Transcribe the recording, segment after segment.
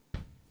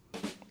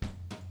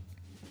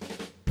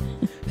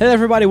Hello,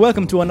 everybody.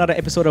 Welcome to another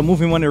episode of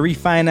Movie Money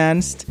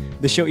Refinanced.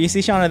 The show. You see,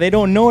 Shauna, they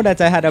don't know that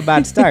I had a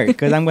bad start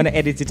because I'm going to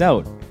edit it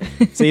out.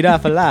 So you don't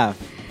have to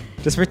laugh.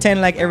 Just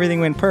pretend like everything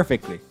went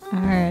perfectly. All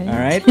right. All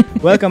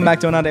right. Welcome back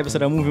to another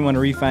episode of Movie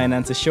Money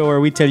Refinance, a show where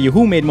we tell you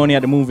who made money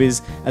at the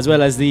movies, as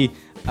well as the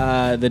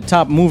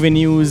top movie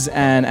news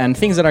and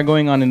things that are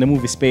going on in the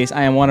movie space.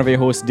 I am one of your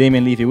hosts,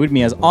 Damien Levy. With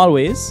me, as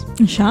always,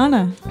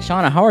 Shauna.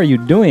 Shauna, how are you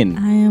doing?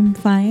 I am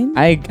fine.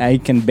 I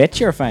can bet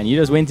you're fine. You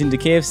just went into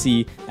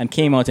KFC and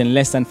came out in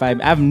less than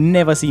 5. I've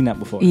never seen that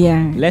before.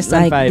 Yeah. Less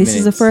than 5 minutes. This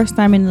is the first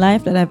time in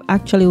life that I've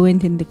actually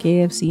went into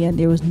KFC and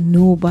there was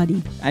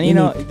nobody. And you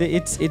know,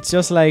 it's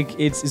just like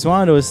it's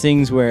one of those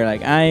things where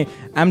like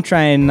I'm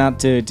trying not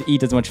to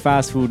eat as much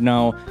fast food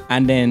now,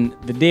 and then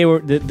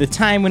the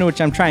time in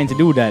which I'm trying to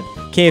do that,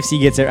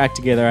 KFC gets their act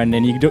together, and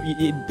then you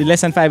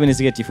less than 5 minutes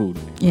to get your food.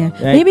 Yeah.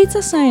 Right? Maybe it's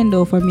a sign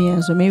though for me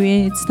as well.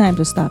 Maybe it's time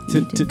to stop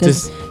eating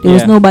because there yeah.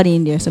 was nobody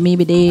in there. So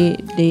maybe they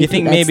You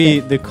think maybe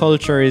step. the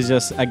culture is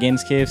just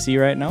against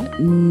KFC right now?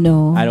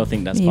 No. I don't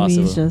think that's maybe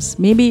possible. It's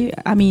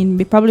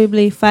just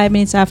probably 5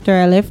 minutes after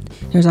I left,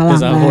 there's a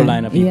whole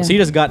line of people. Yeah. So you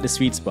just got the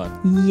sweet spot.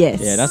 Yes.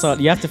 Yeah, that's all.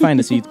 You have to find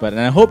the sweet spot.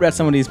 And I hope that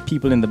some of these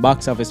people in the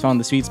box office found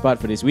the sweet spot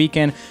for this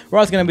weekend. We're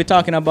also going to be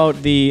talking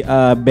about the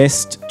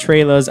best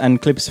trailers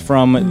and clips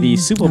from the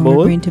Super And Bowl.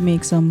 we're going to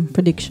make some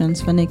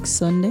predictions for next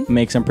Sunday.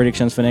 Make some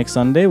predictions for next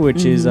Sunday,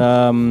 which is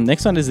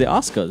next Sunday is the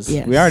Oscars.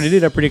 Yes. We already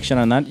did a prediction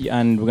on that,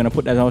 and we're going to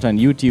put that out on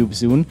YouTube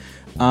soon.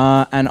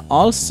 And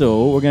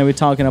also, we're going to be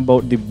talking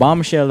about the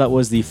bombshell that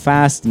was the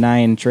Fast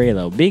 9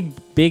 trailer. Big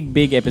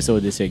episode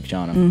this week,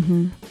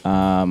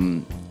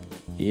 Shauna.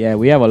 Yeah,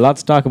 we have a lot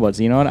to talk about.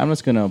 So you know what? I'm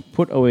just going to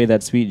put away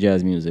that sweet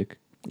jazz music,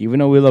 even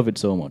though we love it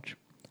so much.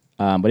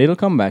 But it'll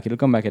come back. It'll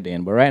come back at the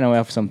end. But right now, we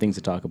have some things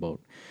to talk about.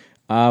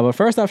 But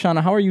first off,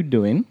 Shauna, how are you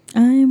doing?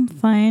 I'm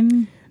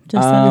fine.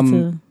 Just a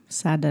little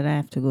sad that I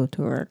have to go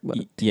to work, but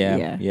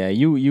yeah.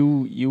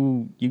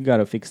 You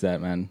gotta fix that,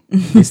 man.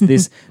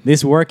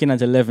 this working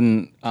at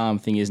 11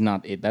 thing is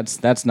not it.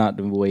 That's not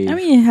the way. I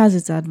mean, it has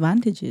its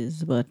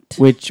advantages, but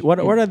what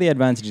are the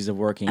advantages of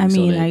working? I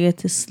mean, so I get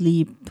to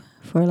sleep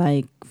for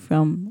I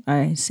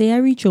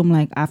reach home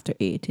like after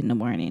 8 in the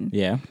morning.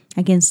 Yeah,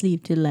 I can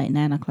sleep till like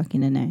 9 o'clock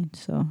in the night,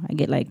 so I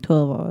get like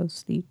 12 hours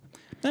sleep.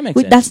 that makes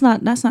sense.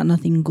 That's not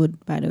nothing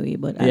good, by the way,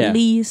 but at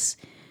least,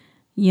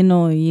 you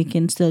know, you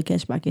can still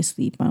catch back your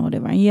sleep and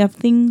whatever. And you have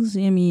things,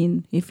 I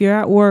mean, if you're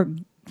at work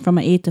from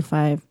 8 to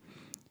 5,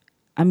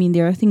 I mean,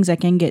 there are things I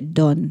can get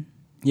done.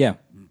 Yeah.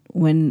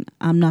 When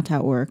I'm not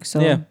at work. So,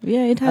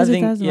 it has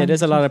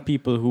there's a lot of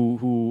people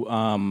who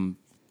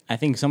I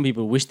think some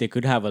people wish they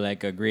could have a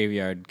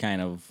graveyard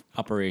kind of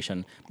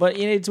operation. But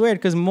it's weird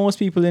because most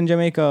people in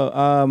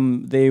Jamaica,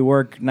 they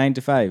work 9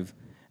 to 5.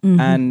 Mm-hmm.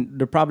 And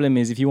the problem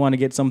is if you want to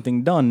get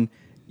something done,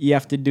 you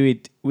have to do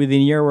it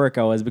within your work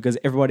hours because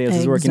everybody else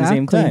is working at the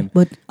same time.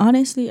 But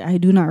honestly, I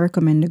do not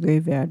recommend the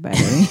graveyard, by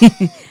the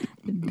way.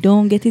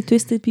 Don't get it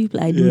twisted,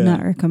 people. I do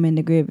not recommend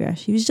the graveyard.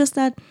 It was just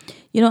that,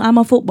 you know, I'm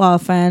a football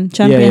fan.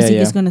 Champions League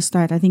is going to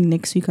start, I think,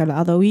 next week or the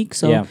other week.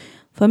 So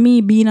for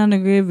me, being on the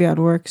graveyard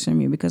works for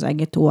me because I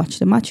get to watch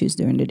the matches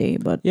during the day.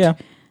 But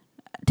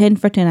 10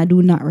 for 10, I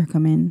do not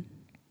recommend.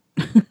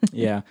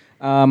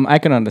 I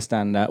can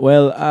understand that.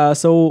 Well,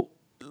 so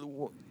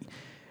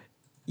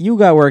you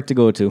got work to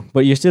go to,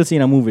 but you're still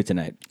seeing a movie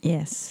tonight.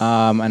 Yes.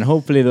 And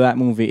hopefully that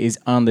movie is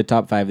on the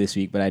top 5 this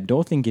week, but I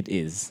don't think it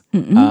is.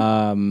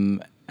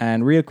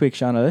 And real quick,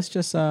 Shauna, let's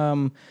just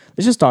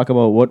talk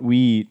about what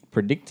we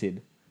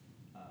predicted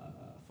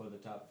for the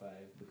top 5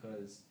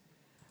 because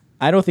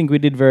I don't think we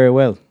did very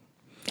well.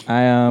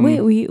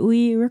 Wait,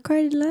 we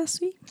recorded last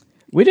week?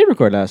 We did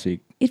record last week.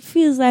 It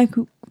feels like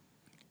we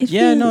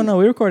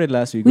recorded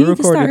last week. We need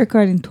to start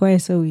recording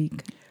twice a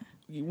week.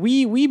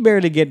 We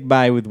barely get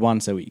by with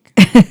once a week.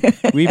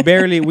 we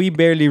barely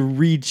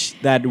reach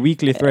that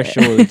weekly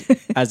threshold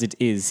as it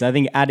is. I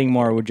think adding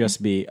more would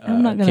just be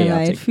I'm not gonna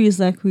chaotic. lie, it feels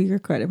like we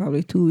recorded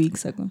probably 2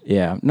 weeks ago.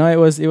 Yeah, no, it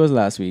was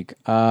last week.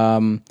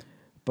 But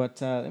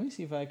let me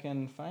see if I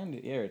can find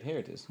it. Here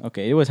it is.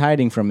 Okay, it was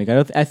hiding from me.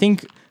 I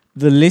think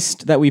the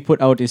list that we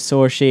put out is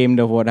so ashamed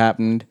of what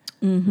happened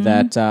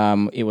that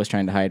it was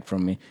trying to hide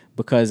from me.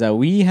 Because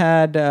we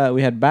had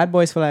Bad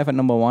Boys for Life at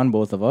number 1,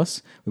 both of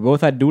us. We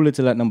both had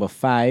Doolittle at number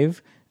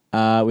 5. We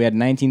had I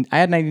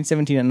had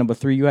 1917 at number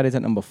 3. You had it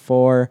at number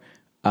 4.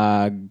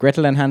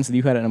 Gretel and Hansel,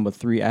 you had it at number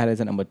 3. I had it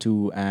at number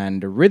 2.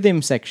 And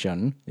Rhythm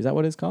Section, is that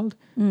what it's called?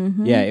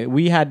 Mm-hmm. Yeah,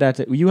 we had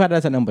that. You had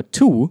that at number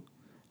 2.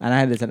 And I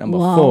had it at number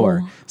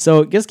 4.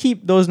 So just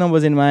keep those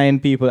numbers in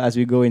mind, people, as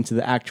we go into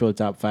the actual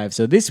top 5.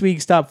 So this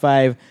week's top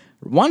 5,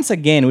 once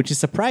again, which is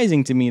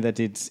surprising to me that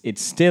it's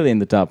still in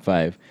the top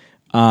 5.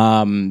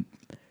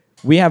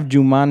 We have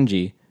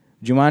Jumanji.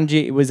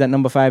 Jumanji was at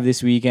number 5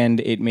 this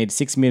weekend. It made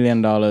 $6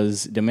 million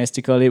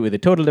domestically with a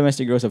total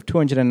domestic gross of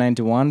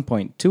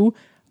 291.2.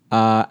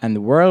 And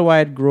the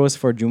worldwide gross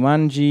for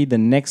Jumanji, the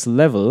next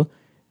level,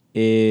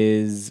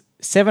 is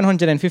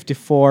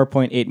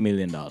 $754.8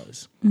 million.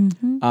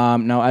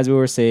 Mm-hmm. Now, as we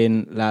were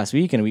saying last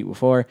week and the week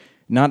before,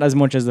 not as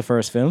much as the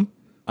first film,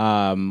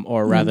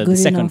 or rather the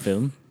second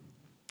film.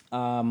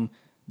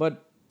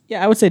 But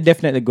yeah, I would say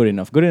definitely good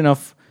enough. Good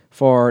enough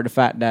for the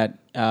fact that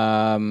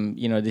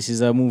this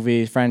is a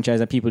movie franchise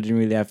that people didn't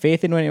really have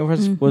faith in when it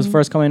was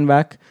first coming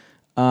back.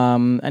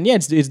 And yeah,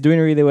 it's doing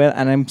really well,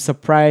 and I'm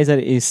surprised that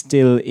it is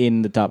still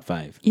in the top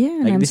 5. Yeah,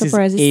 and like, I'm this is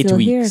surprised it's 8 still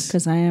here weeks.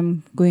 because I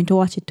am going to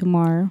watch it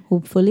tomorrow,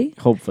 hopefully.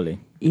 Hopefully.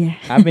 Yeah.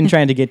 I've been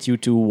trying to get you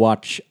to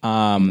watch for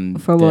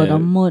about a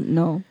month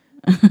now.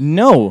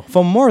 No,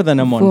 for more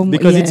than a month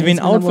because it's been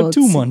out for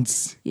 2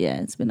 months.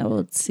 Yeah, it's been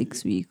about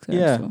 6 weeks.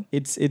 Yeah, so.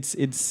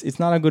 it's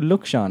not a good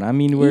look, Sean. I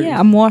mean,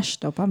 I'm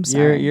washed up. I'm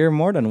sorry. You're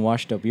more than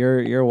washed up.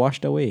 You're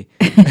washed away.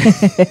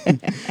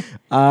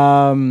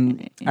 All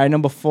right,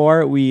 number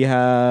 4, we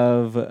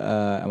have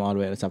I'm all the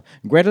way at the top.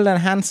 Gretel and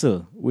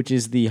Hansel, which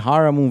is the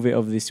horror movie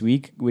of this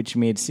week, which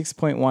made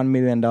 $6.1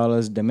 million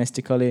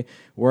domestically.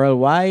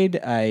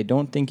 Worldwide, I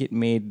don't think it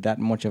made that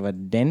much of a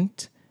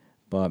dent,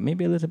 but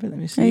maybe a little bit. Let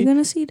me see. Are you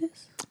gonna see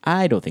this?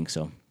 I don't think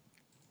so.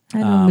 I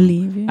don't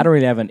believe you. I don't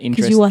really have an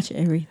interest. Because you watch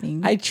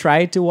everything. I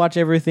tried to watch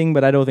everything,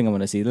 but I don't think I'm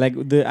gonna see it. Like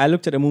I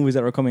looked at the movies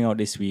that were coming out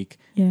this week,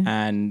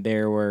 and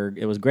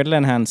it was Gretel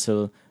and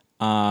Hansel.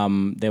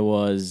 There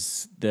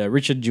was the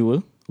Richard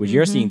Jewell, which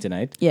you're seeing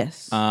tonight.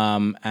 Yes.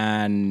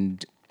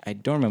 And I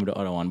don't remember the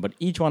other one, but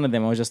each one of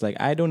them I was just like,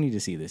 I don't need to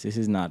see this. This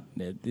is not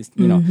this.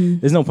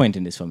 There's no point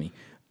in this for me.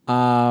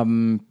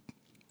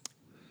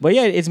 But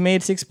yeah, it's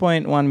made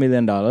 $6.1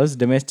 million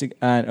domestic,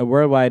 and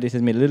worldwide it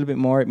has made a little bit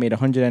more. It made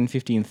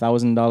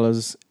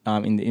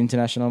 $115,000 in the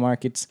international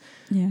markets.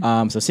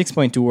 Yeah. So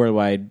 6.2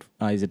 worldwide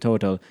is the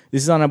total.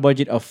 This is on a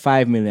budget of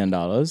 $5 million.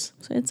 So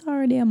it's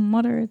already a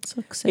moderate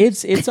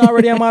success. It's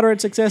already a moderate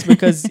success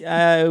because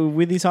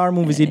with these horror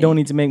movies, you don't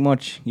need to make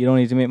much. You don't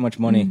need to make much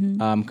money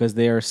because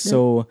they are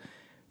so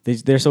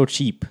they're so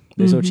cheap.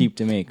 They're so cheap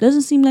to make.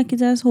 Doesn't seem like it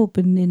has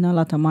opened in a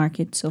lot of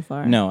markets so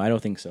far. No, I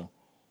don't think so.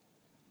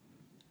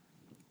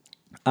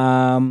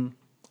 At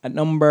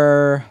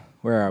number,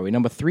 where are we?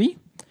 Number 3,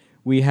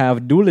 we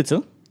have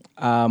Doolittle,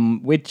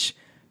 which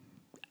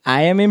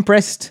I am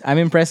impressed. I'm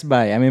impressed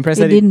by. I'm impressed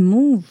It that didn't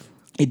move.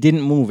 It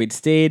didn't move. It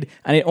stayed,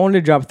 and it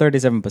only dropped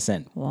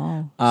 37%.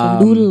 Wow. Some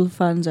Doodle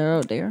fans are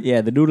out there.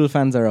 Yeah, the Doodle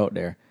fans are out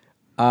there.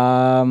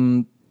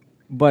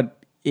 But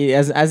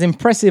as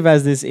impressive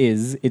as this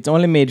is, it's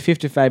only made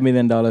 $55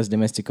 million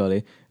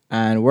domestically,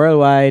 and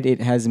worldwide it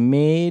has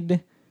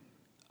made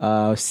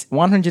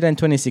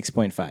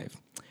 126.5.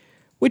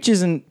 Which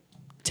isn't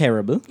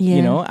terrible,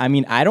 I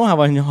mean, I don't have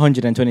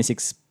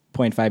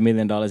 $126.5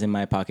 million in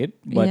my pocket,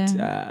 but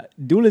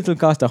Doolittle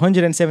cost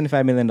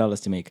 $175 million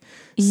to make.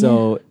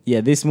 So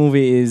this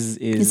movie is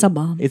it's a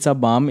bomb. It's a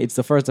bomb. It's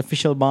the first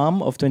official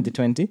bomb of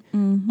 2020,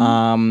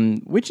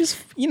 which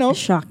is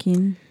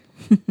shocking.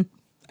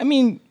 I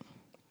mean,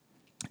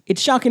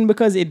 it's shocking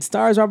because it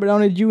stars Robert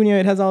Downey Jr.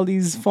 It has all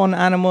these fun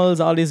animals,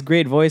 all this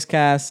great voice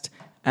cast.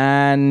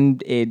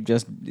 And it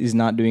just is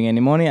not doing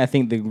any money. I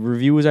think the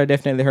reviews are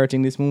definitely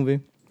hurting this movie.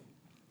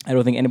 I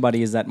don't think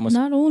anybody is that much.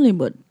 Not only,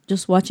 but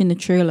just watching the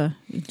trailer,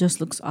 it just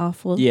looks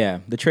awful. Yeah,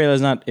 the trailer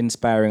is not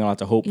inspiring a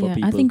lot of hope for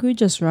people. I think we'd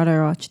just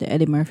rather watch the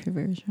Eddie Murphy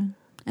version.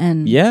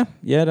 And yeah,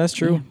 that's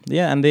true.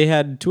 Yeah, and they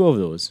had 2 of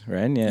those,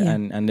 right? Yeah.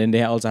 And then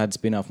they also had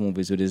spin-off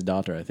movies with his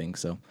daughter, I think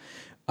so.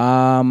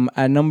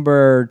 At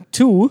number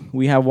 2,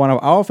 we have one of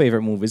our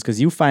favorite movies because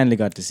you finally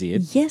got to see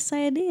it. Yes,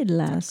 I did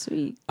last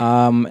week.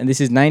 And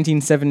this is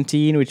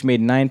 1917, which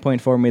made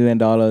 $9.4 million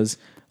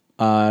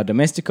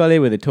domestically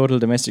with a total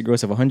domestic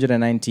gross of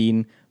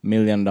 $119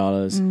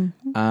 million.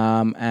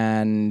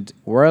 And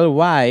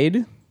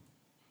worldwide,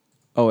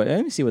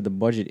 let me see what the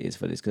budget is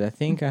for this because I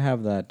think I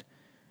have that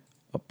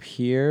up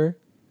here.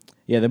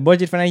 Yeah, the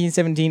budget for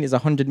 1917 is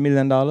 $100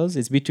 million.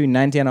 It's between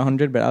 90 and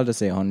 100, but I'll just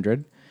say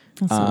 100.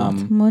 That's a lot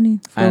of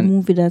money for a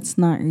movie that's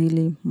not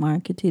really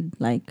marketed.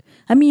 Like,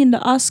 I mean, the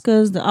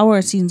Oscars, the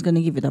award scene's going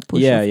to give it a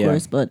push, of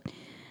course, but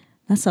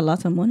that's a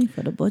lot of money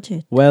for the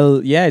budget.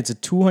 Well, yeah, it's a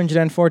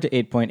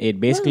 248.8,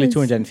 basically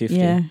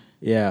 250.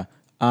 Yeah.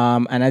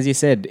 And as you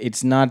said,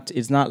 it's not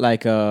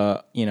like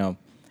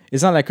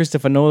it's not like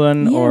Christopher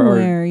Nolan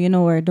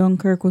where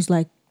Dunkirk was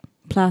like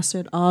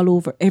plastered all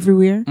over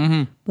everywhere.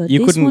 But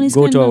you couldn't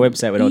go to a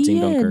website without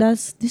seeing Dunkirk.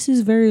 This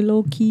is very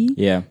low key.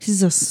 Yeah.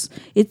 This is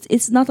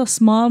it's not a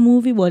small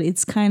movie, but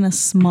it's kind of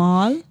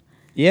small.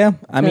 Yeah,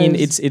 I mean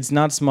it's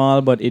not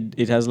small, but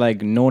it has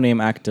like no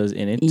name actors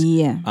in it.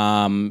 Yeah.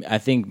 I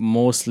think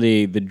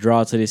mostly the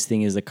draw to this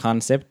thing is the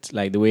concept,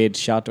 like the way it's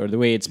shot or the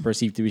way it's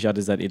perceived to be shot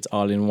is that it's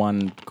all in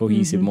one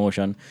cohesive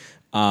motion.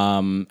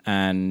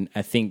 And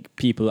I think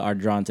people are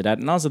drawn to that,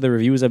 and also the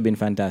reviews have been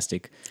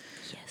fantastic.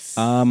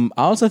 I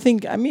also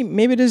think,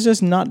 maybe there's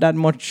just not that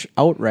much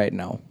out right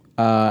now.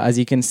 As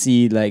you can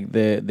see, like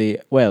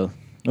when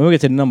we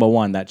get to number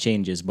 1, that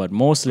changes, but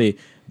mostly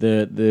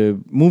the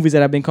movies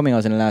that have been coming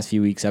out in the last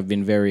few weeks have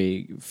been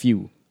very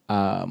few.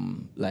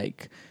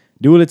 Like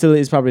Doolittle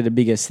is probably the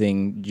biggest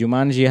thing.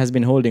 Jumanji has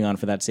been holding on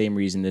for that same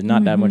reason. There's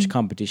not that much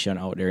competition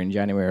out there in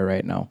January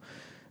right now.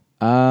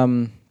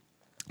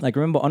 Like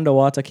remember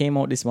Underwater came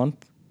out this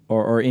month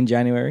or in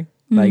January?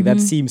 Like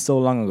that seems so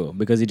long ago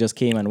because it just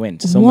came and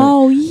went. So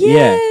wow,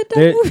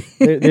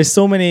 there's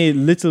so many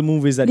little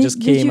movies that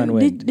just came and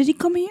went. Did it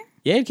come here?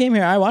 Yeah, it came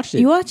here. I watched it.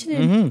 You watched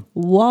it?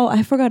 Wow,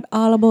 I forgot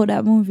all about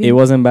that movie. It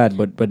wasn't bad,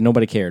 but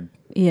nobody cared.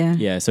 Yeah.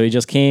 Yeah, so it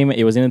just came.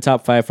 It was in the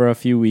top 5 for a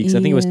few weeks. I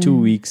think it was 2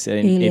 weeks,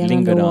 and it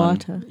lingered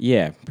on.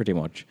 Yeah, pretty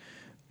much.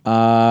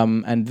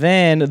 And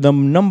then the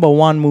number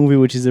 1 movie,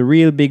 which is a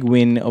real big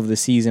win of the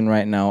season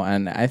right now,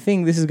 and I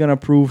think this is gonna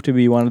prove to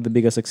be one of the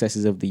biggest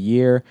successes of the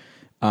year,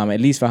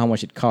 at least for how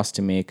much it cost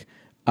to make.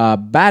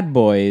 Bad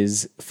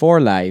Boys for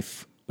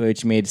Life,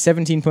 which made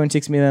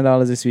 $17.6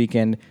 million this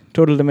weekend,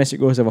 total domestic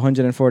gross of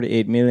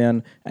 $148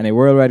 million, and a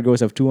worldwide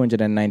gross of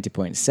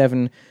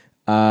 $290.7.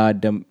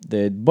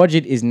 The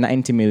budget is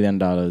 $90 million,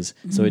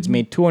 so it's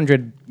made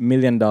 $200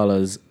 million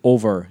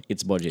over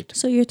its budget.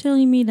 So you're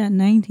telling me that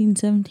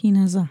 1917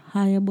 has a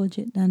higher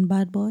budget than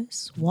Bad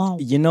Boys? Wow.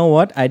 You know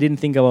what? I didn't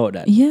think about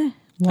that. Yeah.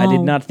 Wow. I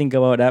did not think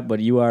about that, but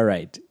you are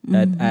right.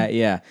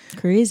 Yeah.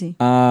 Crazy.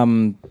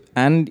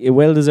 And it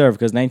well deserved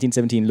because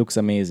 1917 looks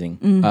amazing.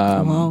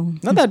 Wow.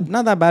 Not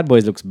that Bad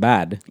Boys looks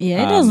bad.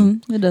 Yeah, it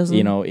doesn't. It doesn't.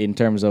 You know, in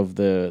terms of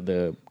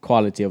the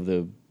quality of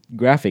the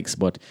graphics,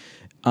 but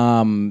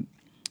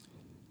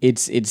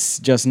it's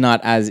just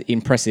not as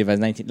impressive as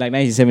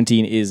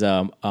 1917 is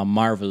a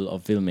marvel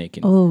of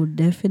filmmaking. Oh,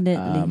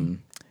 definitely.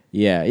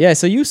 Yeah.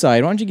 So you saw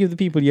it. Why don't you give the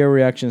people your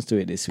reactions to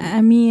it this week?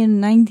 I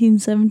mean,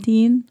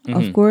 1917.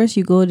 Of course,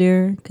 you go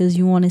there because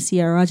you want to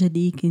see a Roger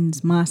Deakins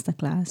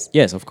masterclass.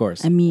 Yes, of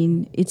course. I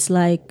mean, it's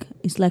like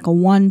a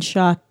one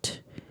shot.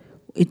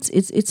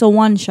 It's a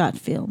one shot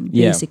film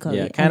basically.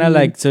 Yeah, kind of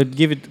like, so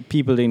give it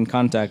people in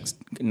context.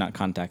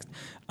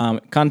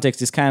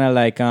 Context is kind of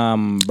like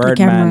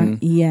Birdman.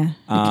 The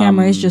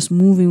camera is just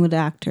moving with the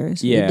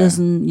actors. Yeah. It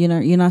doesn't,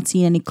 you're not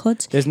seeing any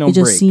cuts. There's no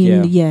you're just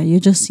break. You're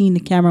just seeing the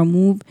camera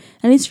move,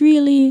 and it's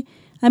really,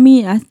 I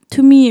mean,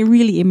 to me, it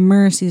really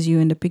immerses you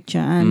in the picture,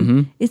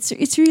 and it's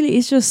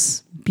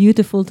just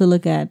beautiful to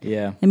look at.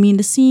 Yeah. I mean,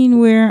 the scene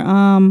where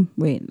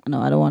wait,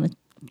 no, I don't want to.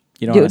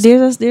 You know,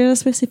 there's a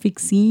specific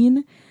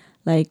scene,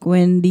 like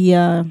when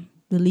the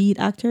lead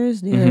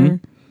actors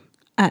they're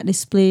at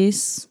this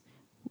place.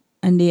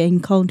 And they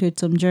encountered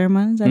some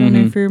Germans. I don't know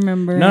if you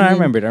remember. No, I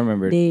remember it.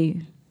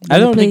 I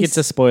don't think it's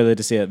a spoiler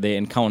to say that they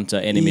encounter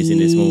enemies in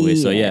this movie.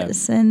 So yeah.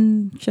 Yes,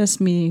 and trust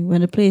me,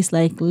 when the place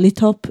like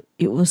lit up,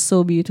 it was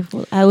so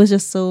beautiful. I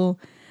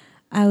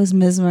was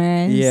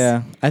mesmerized.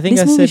 Yeah, I think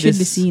this I movie said should this.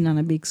 be seen on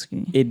a big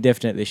screen. It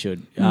definitely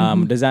should.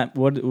 Does that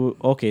what?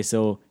 Okay,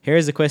 so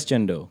here's the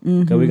question though,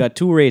 because we got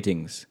 2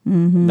 ratings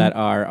that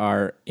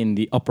are in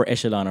the upper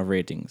echelon of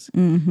ratings.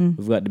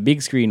 We've got the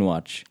big screen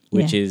watch,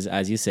 which is,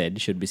 as you said,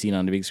 should be seen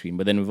on the big screen.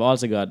 But then we've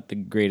also got the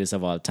greatest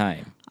of all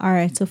time. All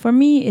right, so for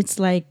me, it's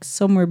like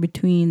somewhere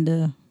between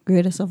the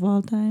greatest of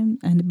all time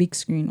and the big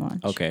screen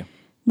watch. Okay.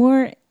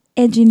 More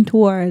edging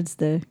towards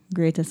the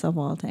greatest of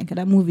all time, because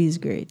that movie is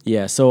great.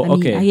 Yeah. So I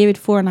gave it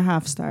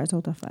 4.5 stars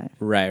out of 5.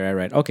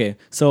 Right. Okay.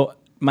 So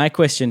my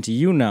question to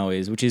you now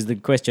is, which is the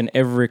question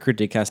every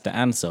critic has to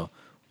answer: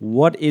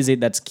 what is it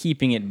that's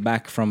keeping it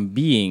back from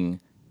being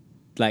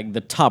like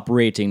the top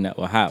rating that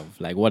we'll have?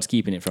 Like, what's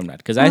keeping it from that?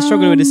 Because I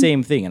struggle with the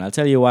same thing, and I'll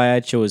tell you why I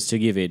chose to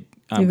give it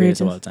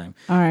greatest of all time.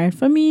 All right,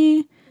 for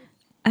me,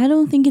 I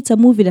don't think it's a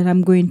movie that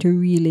I'm going to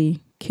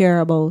really care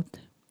about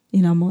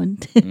in a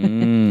month.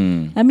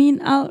 I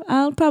mean,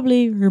 I'll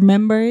probably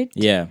remember it.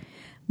 Yeah.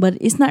 But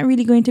it's not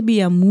really going to be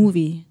a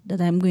movie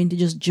that I'm going to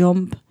just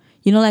jump.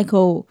 You know, like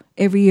how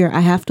every year I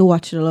have to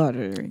watch The Lord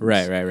of the Rings.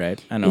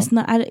 Right. I know. It's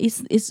not.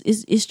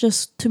 It's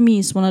just, to me,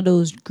 it's one of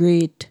those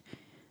great.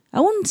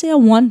 I wouldn't say a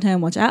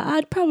one-time watch.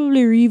 I'd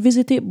probably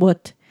revisit it,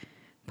 but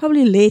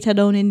probably later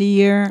down in the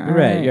year.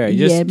 Right.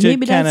 Just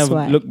maybe kind that's of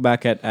why. look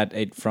back at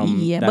it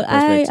from that but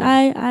perspective.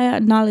 I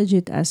acknowledge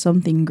it as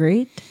something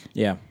great.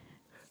 Yeah.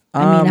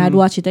 I mean, I'd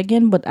watch it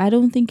again, but I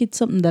don't think it's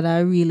something that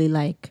I really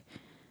like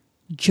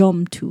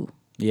jump to.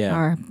 Yeah.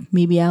 Or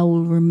maybe I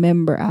will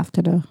remember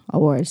after the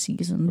award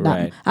season.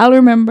 Right. I'll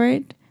remember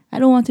it. I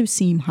don't want to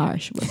seem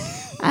harsh, but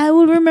I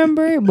will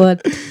remember it.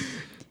 But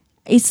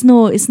it's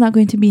not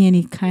going to be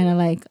any kind of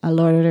like a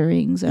Lord of the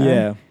Rings. Or,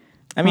 Yeah.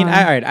 I mean, all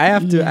right. I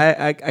have to.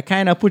 I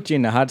kind of put you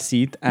in the hot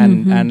seat,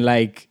 and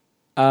like,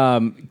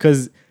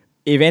 because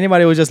if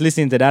anybody was just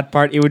listening to that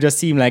part, it would just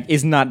seem like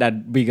it's not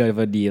that big of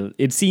a deal.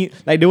 It seems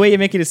like the way you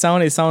make it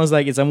sound, it sounds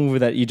like it's a movie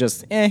that you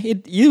just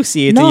you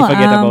see it and you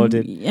forget about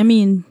it. I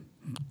mean,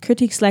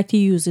 critics like to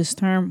use this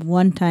term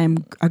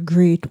a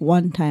great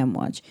one-time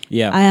watch.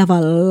 Yeah. I have a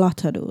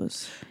lot of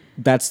those.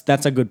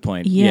 That's a good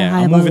point. Yeah,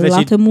 I have a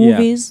lot of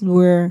movies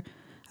where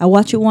I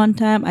watch it one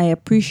time, I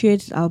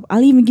appreciate it.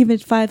 I'll even give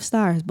it 5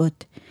 stars,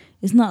 but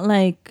it's not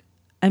like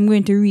I'm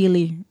going to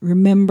really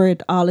remember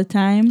it all the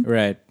time.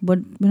 Right. But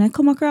when I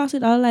come across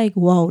it, I'm like,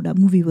 wow, that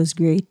movie was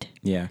great.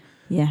 Yeah.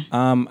 Yeah.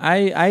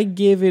 I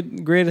gave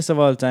it greatest of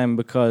all time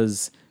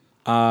because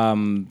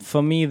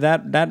for me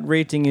that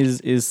rating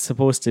is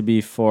supposed to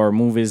be for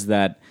movies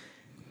that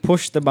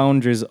push the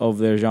boundaries of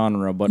their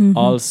genre, but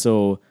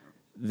also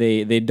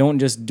they don't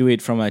just do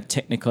it from a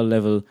technical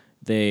level.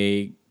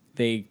 They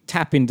they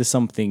tap into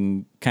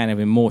something kind of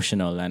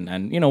emotional and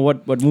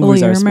what Oh,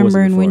 movies you're are supposed to be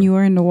remembering when for. you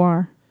were in the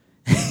war.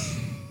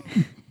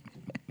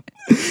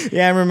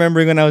 Yeah, I'm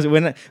remembering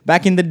when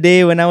back in the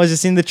day when I was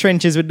just in the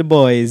trenches with the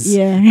boys.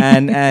 Yeah.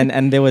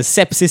 And there was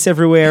sepsis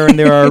everywhere and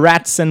there were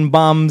rats and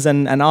bombs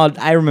and all.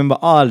 I remember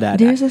all that.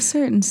 There's a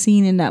certain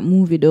scene in that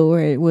movie though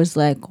where it was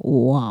like,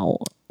 wow.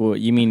 Well,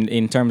 you mean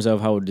in terms of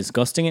how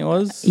disgusting it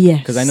was? Yes.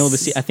 Because I know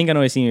I think I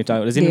know the scene you're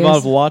talking about. Does it There's-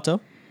 involve water?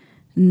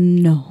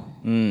 No.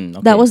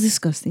 Okay. That was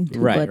disgusting too.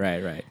 right, but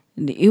right.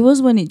 It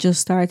was when it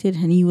just started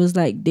and he was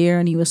like there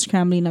and he was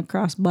scrambling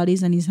across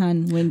bodies and his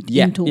hand went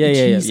into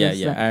Jesus.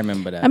 Yeah. I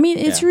remember that. I mean,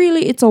 it's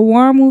a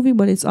war movie,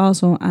 but it's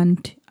also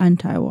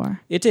anti-war.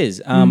 It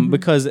is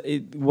because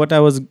what I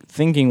was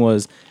thinking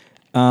was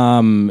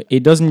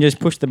it doesn't just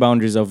push the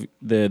boundaries of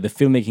the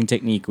filmmaking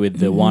technique with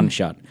the one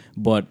shot,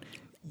 but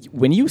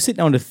when you sit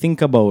down to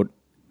think about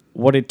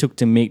what it took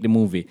to make the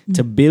movie,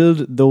 to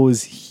build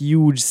those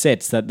huge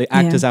sets that the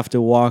actors have to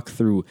walk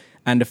through,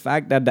 and the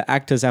fact that the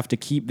actors have to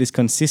keep this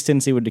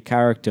consistency with the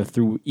character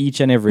through each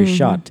and every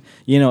shot.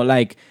 You know,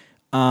 like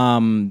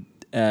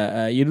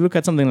you look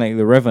at something like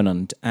The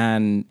Revenant,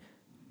 and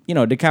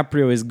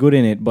DiCaprio is good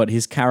in it, but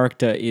his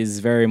character is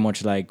very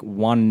much like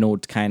one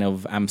note kind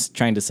of. I'm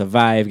trying to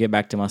survive, get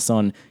back to my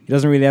son. He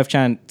doesn't really have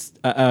chance.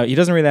 He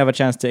doesn't really have a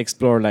chance to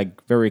explore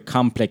like very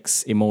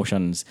complex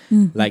emotions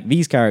like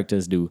these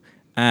characters do.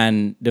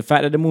 And the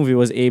fact that the movie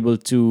was able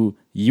to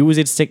use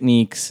its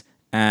techniques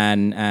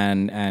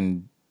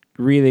and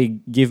really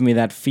give me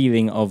that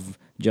feeling of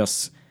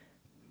just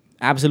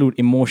absolute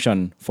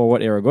emotion for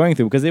what they were going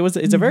through, because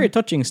it's a very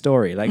touching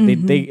story. Like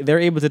they're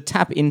able to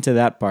tap into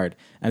that part,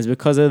 and it's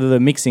because of the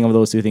mixing of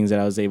those two things that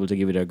I was able to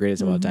give it a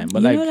greatest of all time.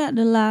 But you know that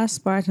the last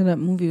part of that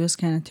movie was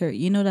kind of terrible.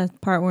 You know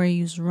that part where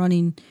he was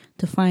running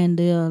to find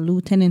the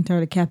lieutenant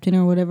or the captain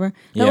or whatever.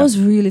 That was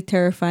really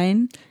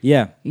terrifying.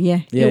 Yeah,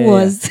 it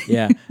was.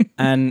 Yeah.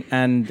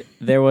 and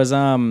there was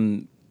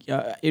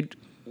it.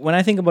 When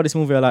I think about this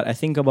movie a lot, I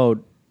think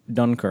about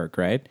Dunkirk,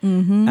 right?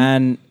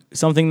 And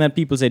something that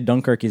people say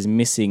Dunkirk is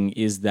missing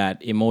is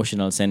that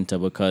emotional center,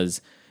 because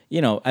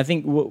I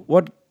think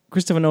what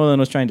Christopher Nolan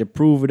was trying to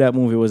prove with that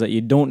movie was that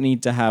you don't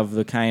need to have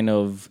the kind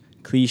of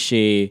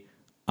cliche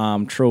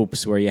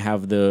tropes where you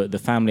have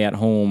the family at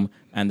home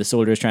and the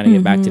soldiers trying to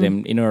get back to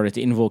them in order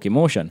to invoke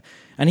emotion.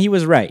 And he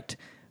was right,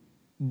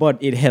 but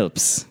it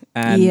helps.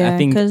 And I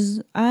think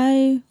because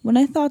when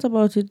I thought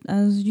about it,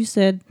 as you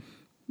said,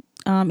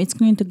 it's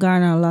going to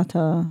garner a lot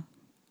of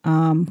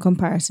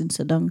comparisons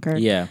to Dunkirk.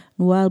 Yeah.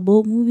 While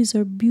both movies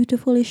are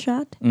beautifully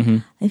shot,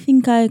 I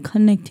think I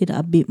connected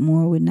a bit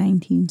more with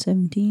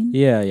 1917.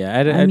 Yeah.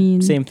 I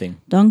mean, same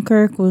thing.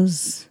 Dunkirk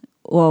was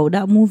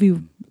that movie.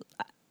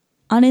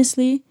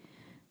 Honestly,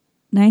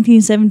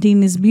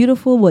 1917 is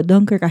beautiful, but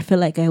Dunkirk, I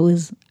felt like I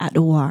was at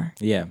the war.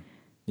 Yeah.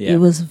 It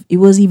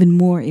was even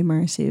more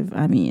immersive.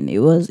 I mean, it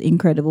was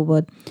incredible,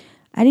 but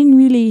I didn't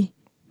really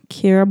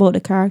care about the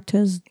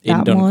characters that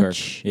in Dunkirk.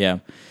 much. Yeah.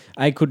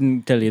 I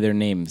couldn't tell you their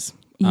names.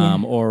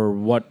 Or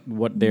what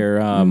their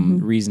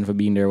reason for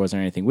being there was or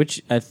anything,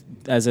 which,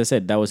 as I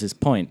said, that was his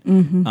point.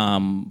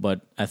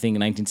 But I think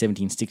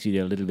 1917 sticks with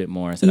you a little bit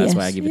more, so that's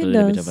why I give it a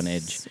little bit of an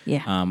edge.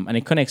 Yeah. And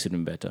it connects with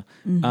him better.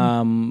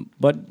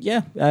 But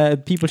yeah,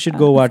 people should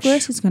go watch. Of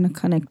course it's going to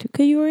connect,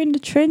 because you were in the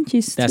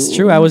trenches That's too.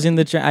 true. I was in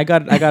the I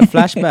got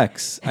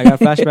flashbacks. I got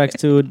flashbacks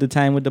to the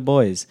time with the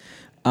boys.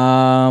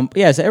 So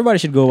everybody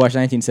should go watch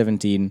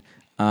 1917.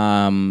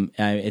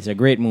 It's a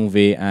great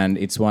movie, and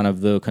it's one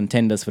of the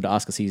contenders for the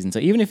Oscar season. So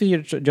even if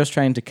you're just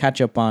trying to catch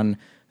up on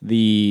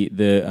the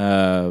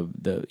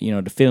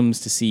films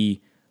to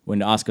see when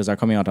the Oscars are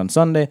coming out on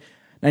Sunday,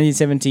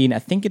 1917, I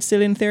think it's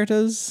still in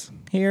theaters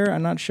here.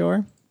 I'm not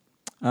sure.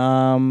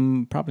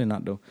 Probably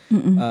not though.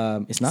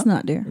 It's not. It's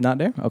not there. Not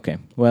there. Okay.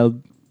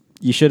 Well,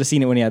 you should have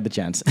seen it when you had the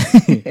chance.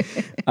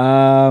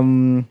 All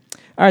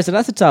right. So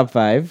that's the top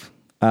 5.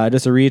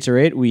 Just to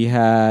reiterate, we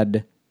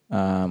had.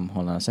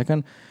 Hold on a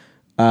second.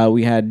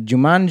 We had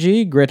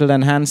Jumanji, Gretel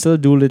and Hansel,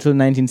 Dolittle,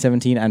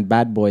 1917, and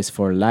Bad Boys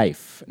for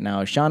Life.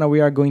 Now, Shauna, we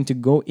are going to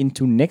go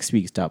into next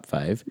week's top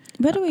 5.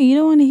 By the way, you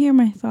don't want to hear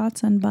my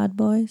thoughts on Bad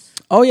Boys?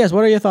 Oh, yes.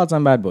 What are your thoughts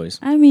on Bad Boys?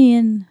 I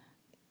mean,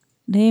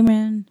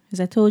 Damon, as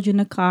I told you in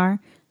the car,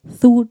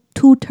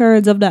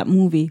 2/3 of that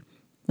movie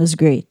was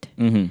great.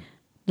 The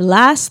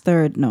last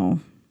third,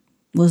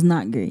 was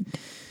not great.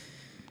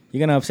 You're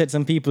going to upset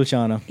some people,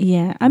 Shauna.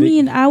 Yeah. I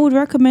mean, I would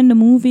recommend the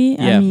movie.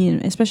 Yeah. I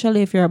mean,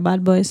 especially if you're a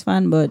Bad Boys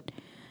fan, but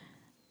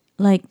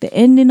like the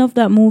ending of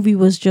that movie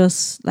was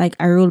just like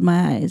I rolled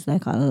my eyes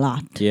like a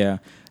lot. Yeah.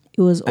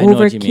 It was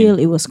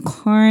overkill. It was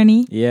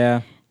corny.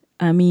 Yeah.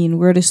 I mean,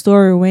 where the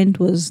story went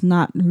was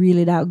not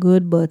really that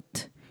good,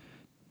 but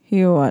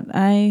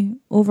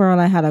overall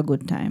I had a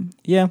good time.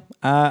 Yeah.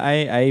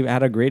 I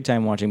had a great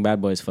time watching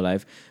Bad Boys for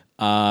Life.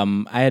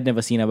 I had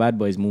never seen a Bad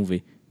Boys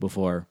movie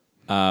before.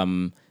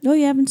 No,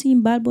 you haven't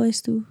seen Bad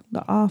Boys 2?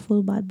 The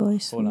awful Bad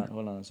Boys 2?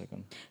 Hold on a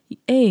second.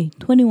 Hey,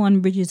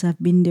 21 Bridges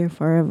have been there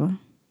forever.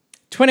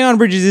 21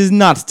 Bridges is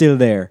not still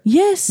there.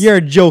 Yes.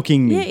 You're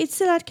joking me. Yeah, it's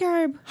still at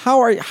Carib.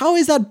 How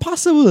is that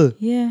possible?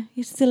 Yeah,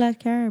 it's still at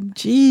Carib.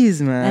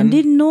 Jeez, man. And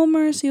did No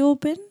Mercy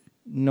open?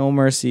 No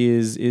Mercy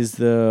is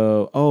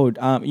the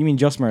you mean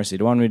Just Mercy,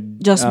 the one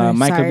with Just Mercy,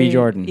 Michael B.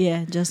 Jordan.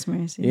 Yeah, Just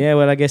Mercy. Yeah,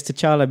 well, I guess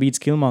T'Challa beats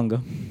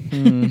Killmonger.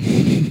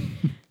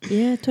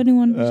 Yeah,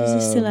 21 Bridges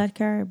is still at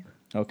Carib.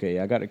 Okay,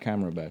 I got the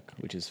camera back,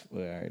 which is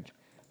weird.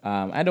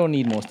 I don't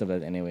need most of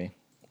it anyway.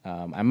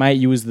 I might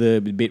use the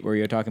bit where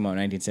you're talking about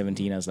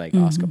 1917 as like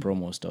Oscar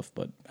promo stuff,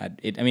 but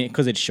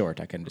because it's short,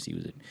 I can just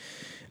use it.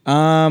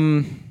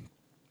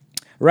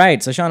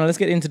 Right, so Shauna, let's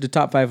get into the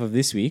top 5 of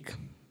this week,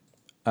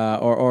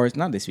 or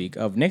not this week,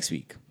 of next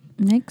week.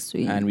 Next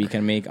week, and we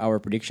can make our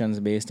predictions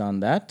based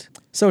on that.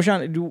 So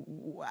Shauna,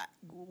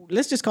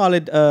 let's just call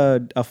it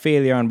a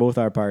failure on both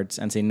our parts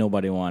and say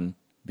nobody won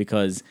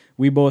because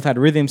we both had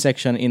Rhythm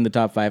Section in the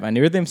top 5, and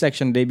the Rhythm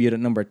Section debuted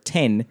at number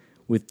 10.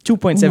 With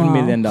 $2.7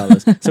 million.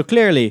 So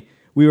clearly,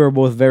 we were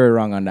both very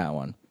wrong on that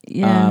one.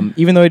 Yeah.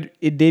 Even though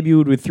it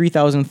debuted with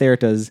 3,000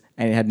 theaters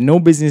and it had no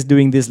business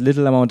doing this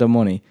little amount of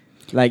money.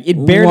 Like,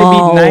 it barely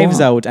beat Knives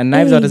Out, and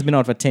Knives Out has been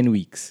out for 10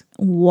 weeks.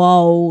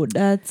 Wow,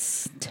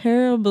 that's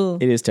terrible.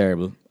 It is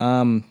terrible.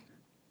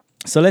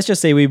 So let's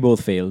just say we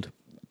both failed.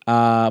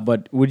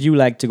 But would you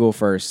like to go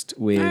first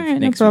with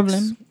next no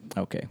problem. Week's?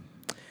 Okay.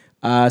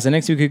 So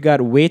next week we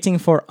got Waiting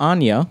for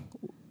Anya,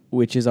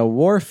 which is a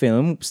war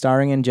film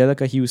starring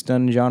Angelica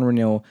Houston, Jean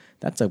Reno.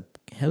 That's a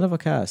hell of a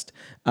cast.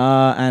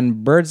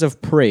 And Birds of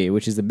Prey,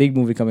 which is the big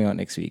movie coming out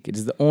next week. It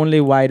is the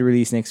only wide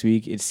release next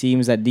week. It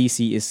seems that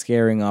DC is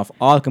scaring off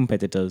all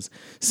competitors.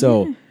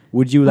 So,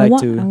 would you like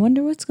to... I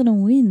wonder what's going to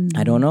win.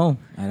 I don't know.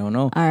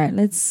 All right,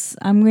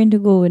 I'm going to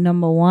go with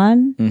number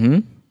 1. Mm-hmm.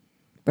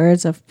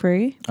 Birds of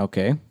Prey.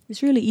 Okay.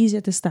 It's really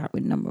easier to start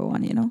with number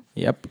 1, you know?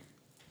 Yep.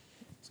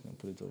 Just going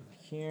to put it over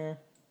here.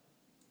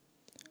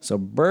 So,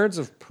 Birds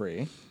of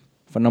Prey...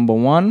 For number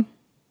 1,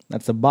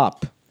 that's a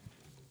bop.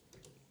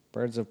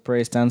 Birds of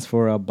Prey stands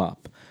for a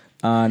bop.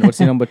 And what's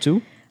the number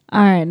 2?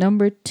 All right,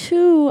 number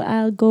 2,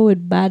 I'll go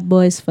with Bad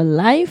Boys for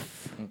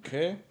Life.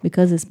 Okay.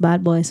 Because it's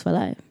Bad Boys for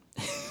Life.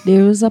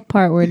 There was a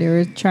part where they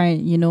were trying,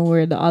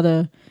 where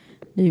the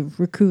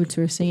recruits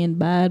were saying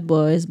bad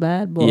boys.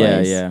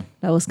 Yeah.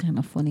 That was kind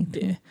of funny too.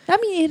 Yeah. I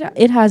mean,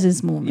 it has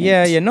its moment.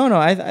 Yeah. No.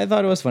 I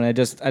thought it was funny.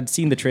 I'd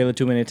seen the trailer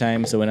too many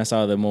times, so when I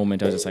saw the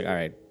moment, I was just like, all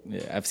right,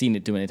 I've seen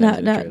it too many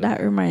times. That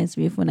reminds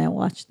me of when I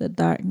watched The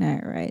Dark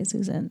Knight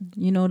Rises, and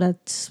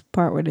that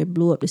part where they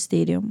blew up the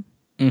stadium.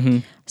 Mm-hmm.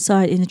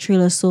 Saw it in the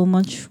trailer so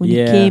much. When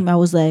it came, I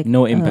was like,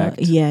 no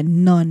impact.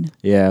 None.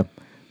 Yeah.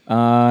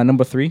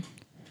 Number 3.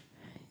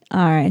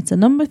 All right, so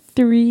number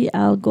 3,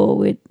 I'll go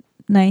with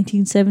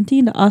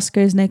 1917, the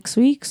Oscars next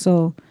week.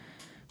 So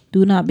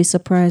do not be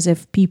surprised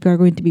if people are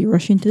going to be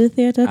rushing to the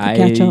theater to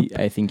catch up.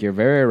 I think you're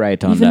very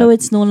right on that. Even though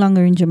it's no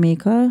longer in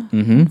Jamaica,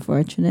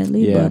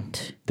 unfortunately. Yeah.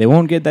 But they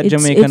won't get that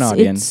Jamaican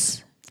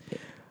audience.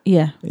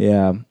 Yeah.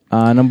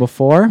 Number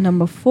 4.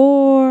 Number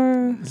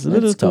 4. It's a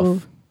little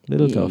tough.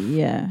 Tough.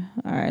 Yeah.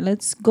 All right,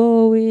 let's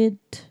go with...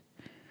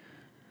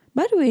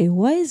 By the way,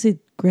 why is it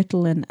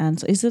Gretel and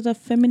Hansel? Is it a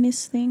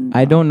feminist thing?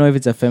 I don't know if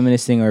it's a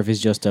feminist thing or if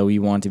it's just a we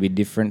want to be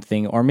different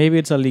thing, or maybe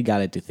it's a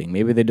legality thing.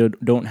 Maybe they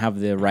don't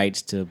have the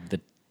rights to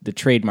the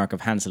trademark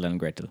of Hansel and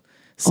Gretel.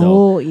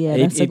 So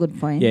that's a good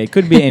point. Yeah, it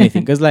could be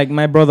anything. Because like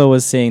my brother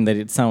was saying that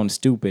it sounds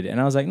stupid,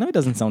 and I was like, no, it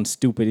doesn't sound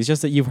stupid. It's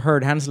just that you've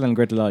heard Hansel and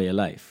Gretel all your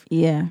life.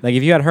 Yeah. Like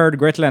if you had heard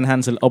Gretel and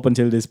Hansel up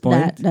until this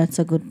point, that's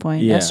a good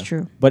point. Yeah. That's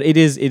true. But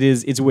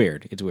it's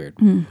weird. It's weird.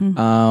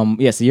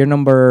 Mm-hmm. So you're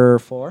number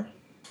 4.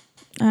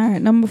 All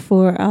right, number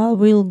 4. I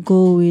will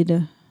go with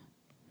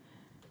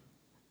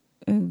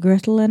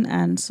Gretel and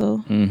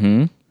Hansel.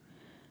 Mm-hmm.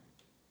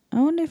 I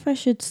wonder if I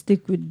should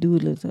stick with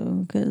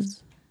Doolittle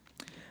because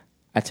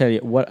I tell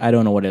you what, I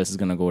don't know what else is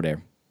gonna go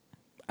there.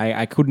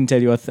 I couldn't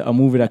tell you a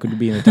movie that could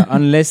be in the top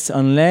unless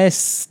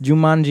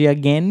Jumanji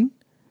again,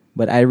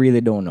 but I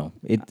really don't know.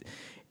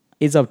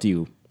 It's up to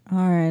you.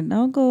 All right,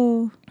 I'll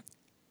go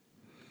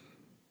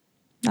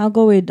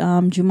with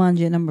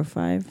Jumanji at number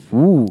 5.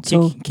 Ooh,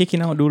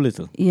 kicking out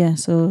Doolittle. Yeah,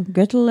 so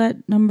Gretel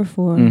at number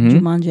 4,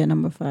 Jumanji at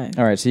number 5.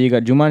 All right, so you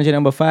got Jumanji at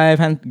number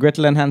 5,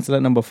 Gretel and Hansel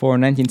at number 4,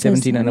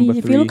 1917 at number 3.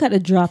 If you look at the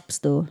drops,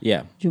 though,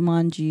 yeah,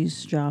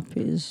 Jumanji's drop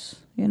is,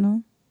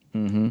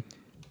 Mm-hmm.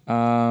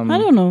 I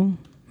don't know.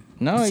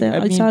 No,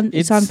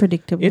 it's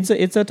unpredictable. It's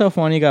a tough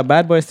one. You got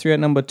Bad Boys 3 at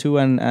number 2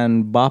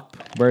 and Bop,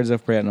 Birds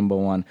of Prey at number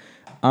 1.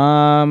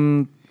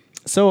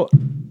 So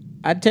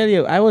I tell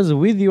you, I was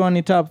with you on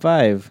the top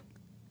 5.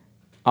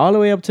 All the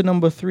way up to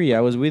number 3, I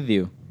was with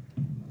you.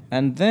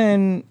 And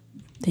then...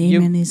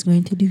 Damon is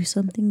going to do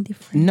something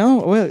different. No,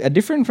 well,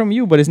 different from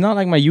you, but it's not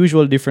like my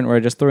usual different where I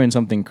just throw in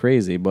something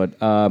crazy. But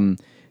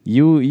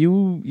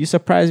you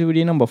surprised me with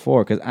your number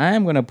 4 because I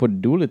am going to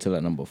put Doolittle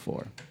at number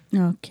 4.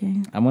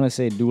 Okay. I'm going to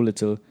say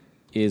Doolittle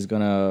is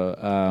going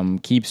to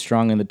keep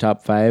strong in the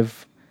top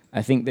 5.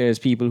 I think there's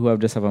people who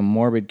just have a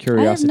morbid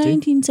curiosity. I have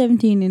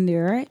 1917 in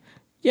there, right?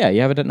 Yeah,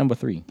 you have it at number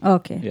 3.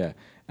 Okay. Yeah.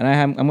 And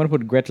I'm going to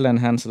put Gretel and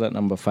Hansel at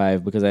number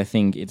 5 because I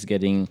think it's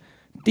getting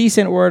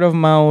decent word of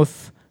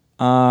mouth.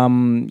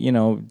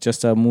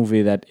 Just a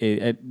movie that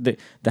the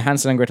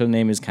Hansel and Gretel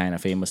name is kind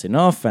of famous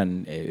enough,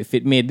 and if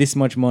it made this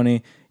much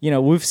money,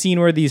 we've seen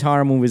where these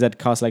horror movies that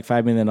cost like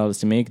 $5 million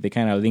to make, they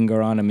kind of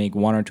linger on and make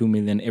 1 or 2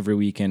 million every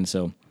weekend.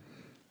 So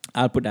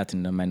I'll put that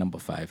in my number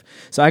 5.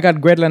 So I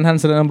got Gretel and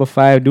Hansel at number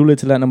 5,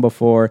 Doolittle at number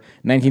 4,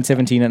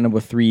 1917 at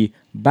number 3,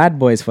 Bad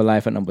Boys for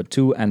Life at number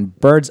 2, and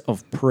Birds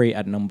of Prey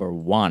at number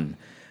 1.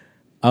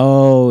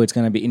 Oh, it's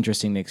going to be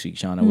interesting next week,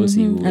 Shauna. We'll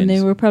see who wins. And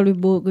then we're probably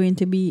both going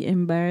to be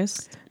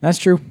embarrassed. That's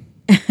true.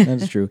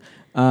 That's true.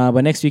 But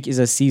next week is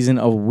a season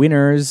of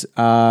winners.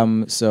 I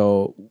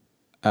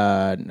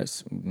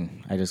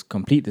just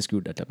completely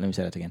screwed that up. Let me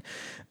say that again.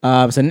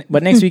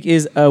 But next week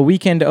is a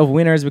weekend of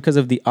winners because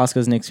of the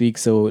Oscars next week.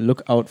 So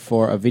look out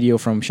for a video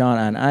from Sean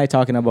and I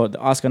talking about the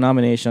Oscar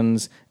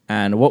nominations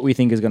and what we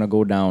think is going to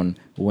go down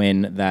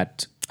when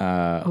that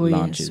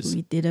launches. Yes,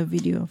 we did a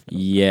video of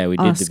we Oscar,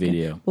 did the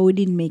video. but we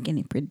didn't make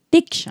any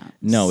predictions.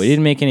 No, we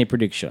didn't make any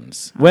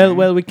predictions.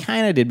 Well, we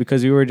kind of did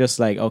because we were just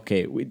like,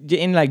 okay,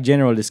 in like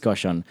general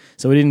discussion.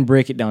 So we didn't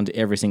break it down to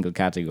every single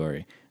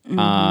category.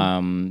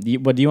 But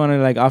do you want to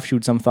like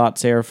offshoot some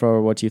thoughts here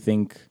for what you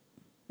think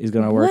is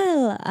going to work?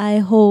 Well, I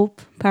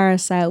hope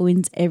Parasite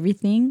wins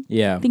everything.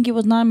 Yeah. I think it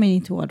was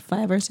nominated to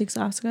 5 or 6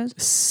 Oscars?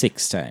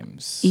 6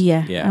 times.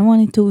 Yeah. I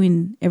wanted to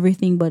win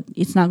everything, but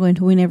it's not going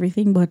to win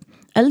everything, but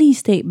at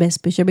least take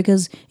Best Picture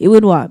because it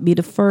would be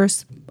the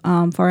first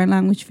foreign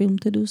language film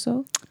to do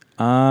so?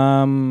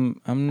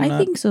 I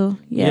think so.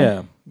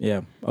 Yeah.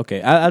 Yeah.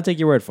 Okay. I'll take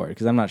your word for it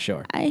because I'm not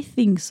sure. I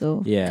think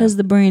so. Yeah. Because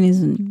the brain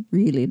isn't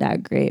really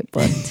that great,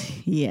 but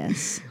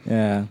yes.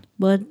 Yeah.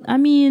 But I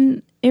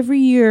mean, every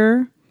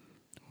year,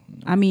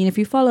 if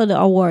you follow the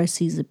award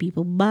season,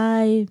 people,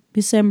 by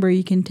December,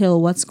 you can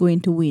tell what's going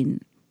to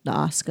win the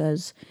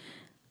Oscars.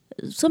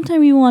 Sometimes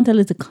we want a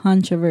little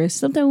controversy.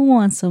 Sometimes we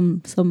want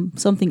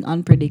something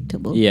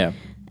unpredictable. Yeah.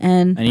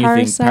 And you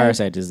think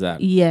Parasite is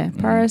that? Yeah.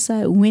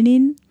 Parasite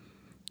winning.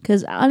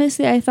 Because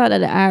honestly, I thought that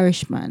The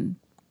Irishman,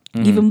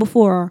 even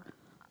before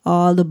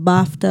all the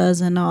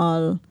BAFTAs and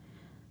all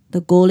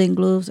the Golden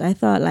Globes, I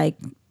thought like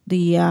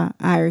the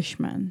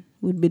Irishman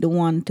would be the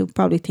one to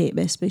probably take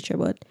Best Picture.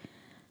 But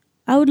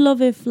I would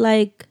love if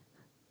like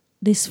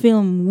this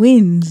film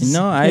wins.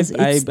 No, it's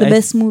the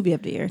best movie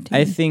of the year.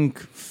 I think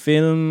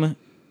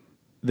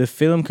the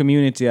film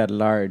community at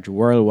large,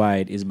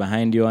 worldwide, is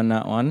behind you on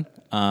that one.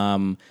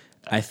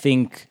 I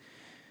think.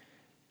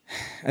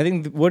 So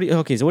what do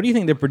you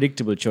think the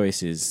predictable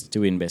choice is to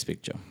win Best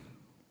Picture?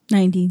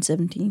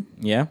 1917.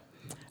 Yeah,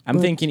 I'm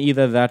thinking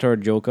either that or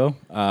Joker.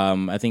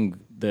 I think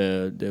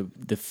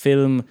the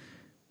film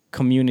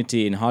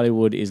community in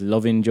Hollywood is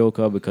loving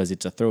Joker because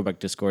it's a throwback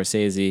to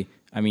Scorsese.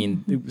 I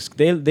mean,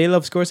 they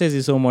love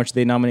Scorsese so much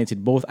they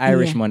nominated both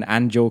Irishman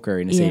and Joker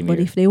in the same year. Yeah, but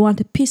if they want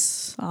to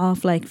piss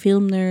off like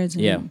film nerds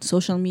and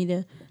social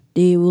media,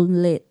 they will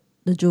let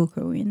the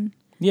Joker win.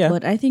 Yeah.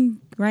 But I think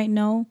right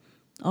now,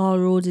 all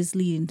roads is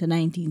leading to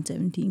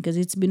 1917 because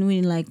it's been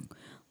winning like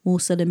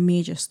most of the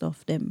major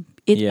stuff. And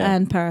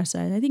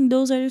Parasite. I think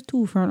those are the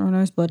 2 front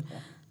runners, but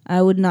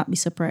I would not be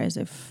surprised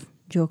if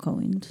Joker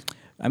wins.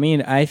 I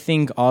mean, I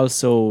think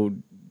also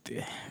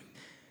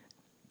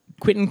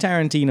Quentin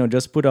Tarantino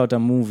just put out a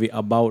movie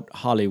about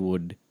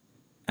Hollywood,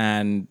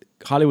 and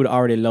Hollywood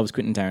already loves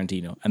Quentin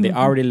Tarantino, and they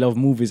already love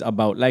movies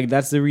about, like,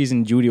 that's the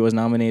reason Judy was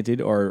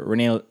nominated, or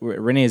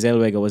Renee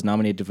Zellweger was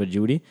nominated for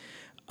Judy.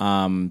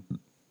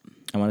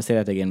 I want to say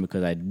that again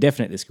because I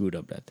definitely screwed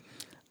up that.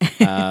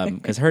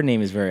 Because her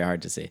name is very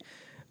hard to say.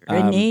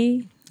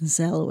 Renee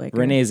Zellweger.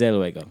 Renee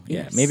Zellweger.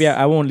 Yeah. Yes. Maybe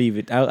I won't leave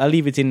it. I'll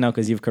leave it in now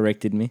because you've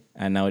corrected me,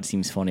 and now it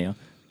seems funnier.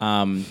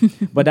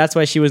 But that's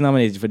why she was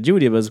nominated for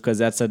Judy, was because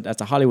that's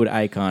a Hollywood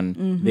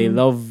icon. They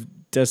love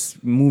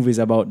just movies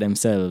about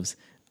themselves.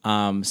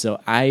 So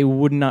I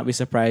would not be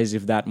surprised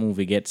if that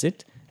movie gets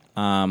it.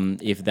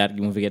 If that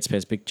movie gets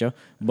Best Picture.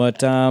 But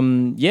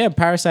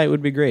Parasite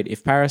would be great.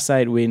 If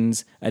Parasite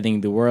wins, I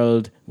think the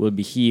world will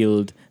be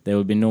healed. There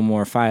will be no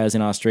more fires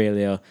in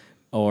Australia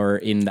or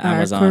in the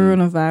Amazon.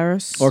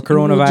 Coronavirus. Or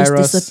coronavirus. It will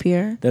just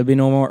disappear. There'll be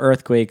no more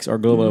earthquakes or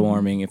global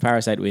warming if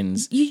Parasite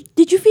wins.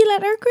 Did you feel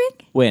that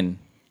earthquake? When?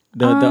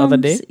 The other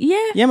day?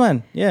 Yeah. Yeah,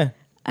 man. Yeah.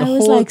 I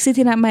was like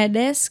sitting at my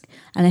desk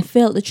and I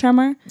felt the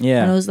tremor.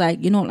 Yeah. And I was like,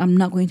 I'm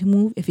not going to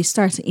move. If it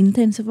starts to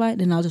intensify,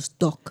 then I'll just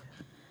duck.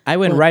 I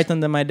went right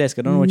under my desk.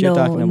 I don't know what you're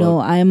talking about. No,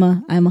 I'm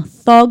a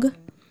thug.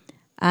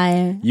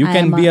 You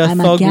can be a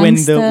thug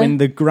when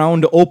the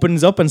ground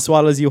opens up and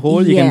swallows you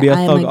whole. You can be a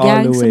thug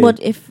all the way. But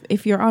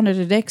if you're under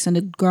the decks and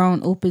the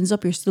ground opens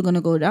up, you're still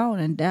gonna go down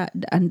and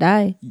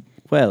die.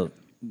 Well,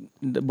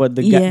 but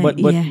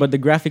the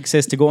graphic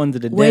says to go under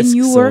the desk. When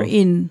you were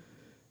in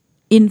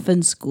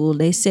infant school,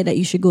 they said that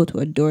you should go to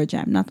a door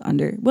jam, not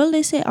under. Well,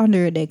 they say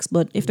under a desk,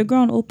 but if the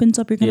ground opens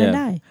up, you're gonna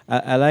die.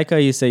 I like how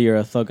you say you're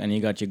a thug and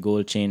you got your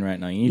gold chain right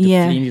now. You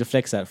need to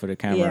flex that for the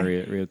camera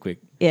real quick.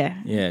 Yeah.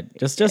 Yeah.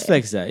 Just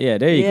flex that. Yeah.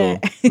 There you go.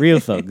 Real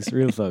thugs.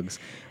 Real thugs.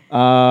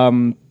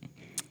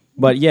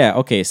 But yeah.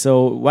 Okay.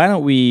 So why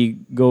don't we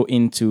go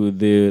into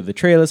the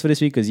trailers for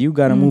this week, because you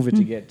got a movie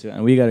to get to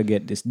and we got to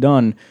get this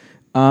done.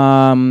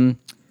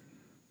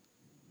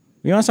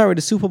 We want to start with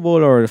the Super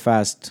Bowl or the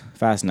Fast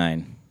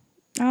Nine?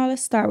 Oh,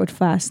 let's start with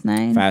Fast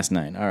 9. Fast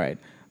Nine. All right.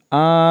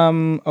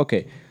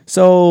 Okay.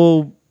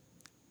 So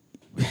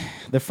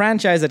the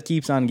franchise that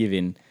keeps on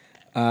giving.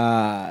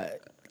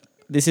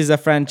 This is a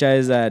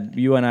franchise that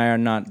you and I are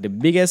not the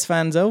biggest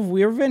fans of.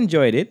 We've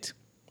enjoyed it.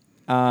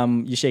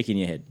 You're shaking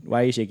your head.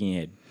 Why are you shaking your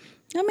head?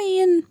 I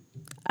mean,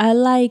 I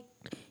like,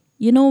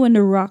 you know, when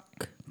The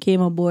Rock came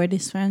aboard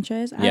this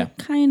franchise, Yeah.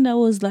 I kind of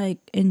was like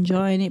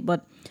enjoying it,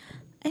 but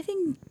I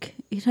think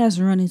it has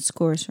run its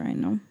course right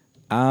now.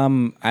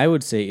 I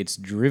would say it's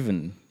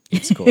driven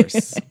its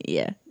course.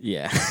 Yeah.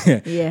 Yeah.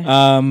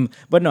 Yeah.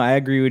 But no, I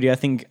agree with you. I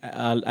think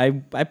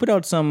I put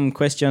out some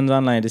questions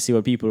online to see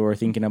what people were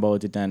thinking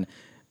about it, and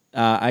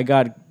I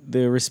got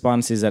the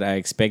responses that I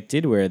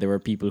expected, where there were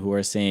people who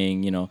were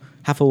saying, you know,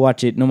 have to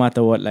watch it no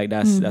matter what. Like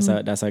that's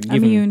a given. I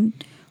mean,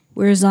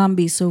 we're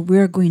zombies, so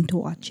we're going to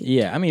watch it.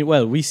 Yeah, I mean,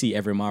 well, we see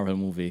every Marvel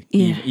movie,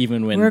 Yeah.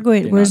 even when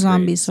we're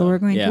zombies, so we're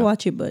going to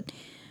watch it. But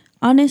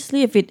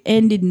honestly, if it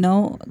ended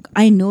now,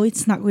 I know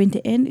it's not going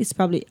to end. It's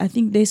probably, I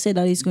think they said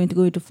that it's going to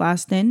go to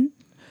Fast 10.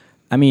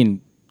 I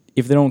mean,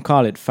 if they don't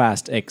call it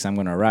Fast X, I'm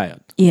gonna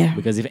riot. Yeah.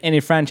 Because if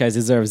any franchise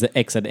deserves the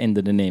X at the end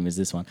of the name, is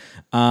this one.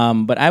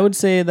 But I would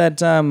say that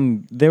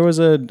there was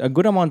a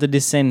good amount of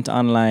dissent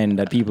online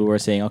that people were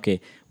saying,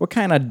 okay, we're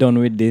kind of done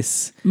with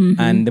this,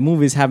 and the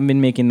movies haven't been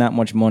making that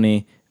much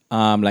money.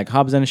 Like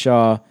Hobbs and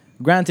Shaw,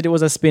 granted it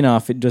was a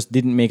spin-off, it just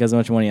didn't make as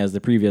much money as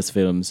the previous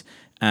films.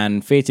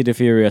 And Fate of the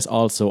Furious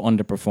also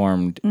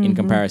underperformed in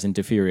comparison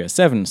to Furious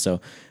 7.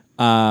 So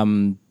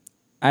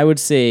I would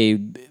say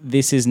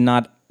this is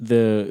not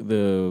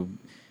the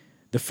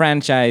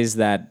franchise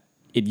that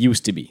it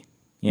used to be.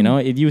 You know,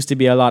 it used to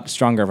be a lot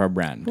stronger of a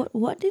brand.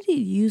 What did it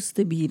used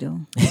to be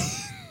though?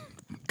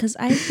 Because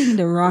I think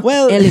The Rock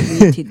Well,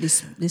 elevated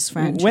this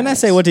franchise. When I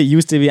say what it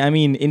used to be, I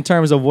mean in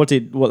terms of what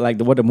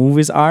the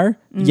movies are.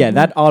 Yeah,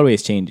 that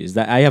always changes.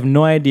 That I have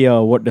no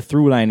idea what the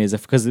through line is,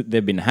 because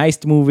they've been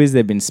heist movies,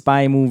 they've been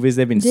spy movies,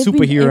 they've been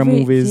superhero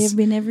movies. They've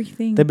been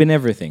everything. They've been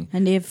everything.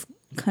 And they've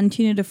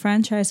continued the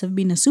franchise of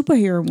being a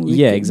superhero movie.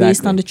 Yeah, exactly.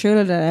 Based on the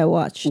trailer that I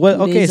watched.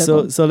 Well, okay, days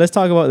ago. so let's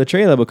talk about the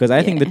trailer, because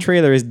I think the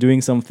trailer is doing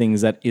some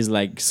things that is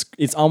like,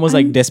 it's almost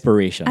like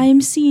desperation.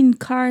 I'm seeing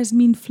cars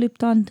being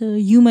flipped onto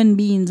human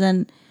beings,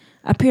 and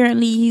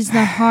apparently he's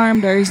not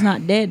harmed or he's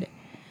not dead.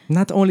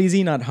 Not only is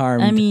he not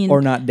harmed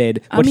or not dead,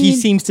 but he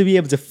seems to be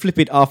able to flip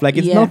it off like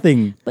it's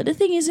nothing. But the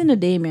thing is, in the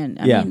day, man,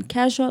 I mean,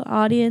 casual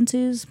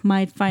audiences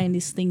might find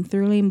this thing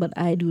thrilling, but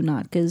I do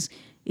not, because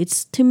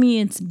to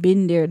me, it's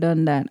been there,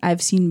 done that.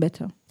 I've seen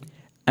better.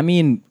 I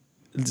mean,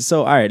 so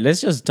all right,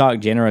 let's just talk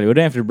generally. We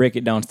don't have to break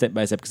it down step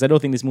by step, because I don't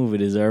think this movie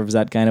deserves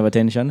that kind of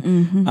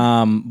attention.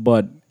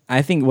 But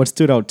I think what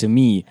stood out to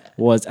me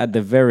was at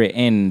the very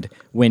end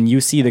when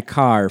you see the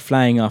car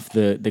flying off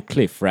the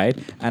cliff, right?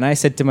 And I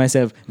said to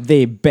myself,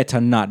 they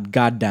better not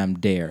goddamn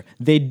dare.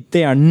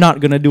 They are not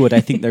going to do what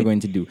I think they're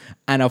going to do.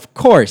 And of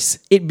course,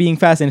 it being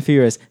Fast and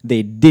Furious,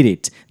 they did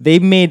it. They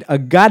made a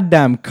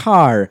goddamn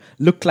car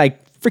look like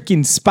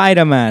freaking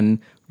Spider-Man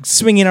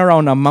swinging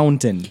around a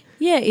mountain.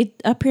 Yeah, it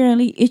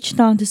apparently itched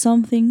onto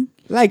something.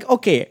 Like,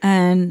 okay.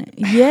 And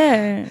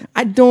yeah.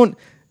 I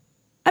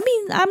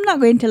mean, I'm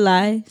not going to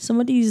lie. Some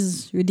of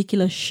these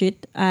ridiculous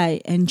shit I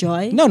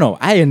enjoy. No,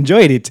 I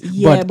enjoyed it,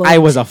 but I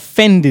was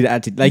offended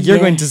at it. Like, you're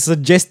going to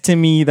suggest to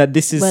me that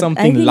this is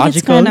something logical.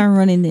 It's kind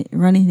of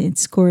running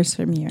its course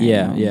for me right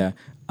now. Yeah.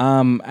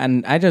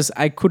 And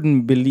I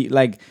couldn't believe,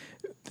 like,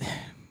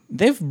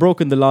 they've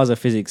broken the laws of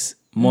physics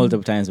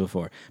multiple times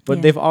before,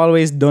 but they've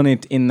always done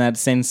it in that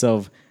sense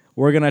of,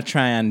 we're going to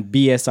try and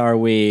BS our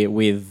way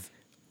with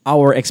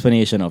our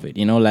explanation of it,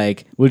 you know,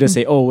 like we'll just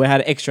say, oh, we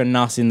had extra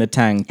NOS in the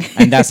tank,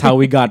 and that's how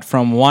we got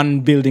from one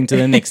building to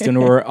the next, and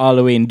we're all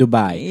the way in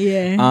Dubai.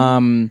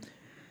 Yeah.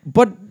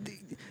 But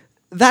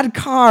that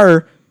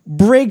car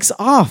breaks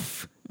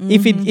off.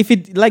 If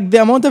it like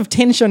the amount of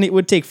tension it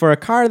would take for a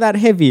car that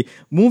heavy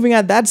moving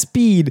at that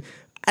speed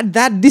at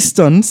that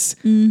distance,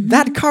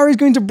 that car is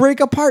going to break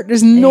apart.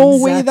 There's no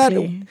way that.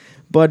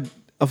 But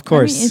of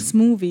course, I mean, it's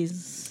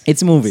movies.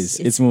 It's movies.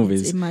 It's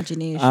movies. It's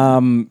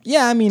imagination.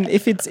 Yeah, I mean,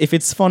 if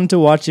it's fun to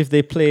watch, if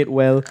they play it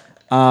well,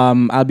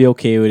 I'll be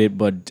okay with it.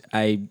 But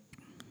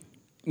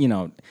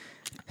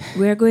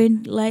we're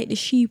going like the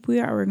sheep.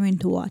 We're going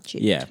to watch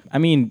it. Yeah, I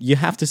mean, you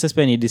have to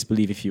suspend your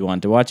disbelief if you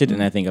want to watch it,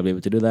 and I think I'll be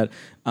able to do that.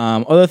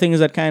 Other things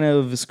that kind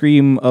of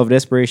scream of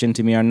desperation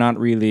to me are not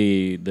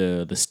really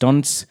the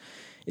stunts.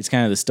 It's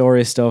kind of the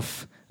story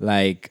stuff,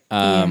 like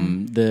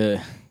The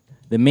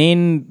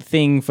main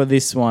thing for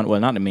this one,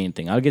 well, not the main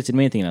thing. I'll get to the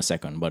main thing in a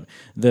second, but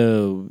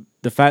the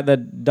fact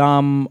that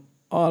Dom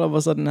all of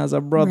a sudden has a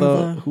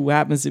brother who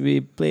happens to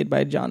be played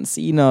by John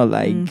Cena,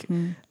 like,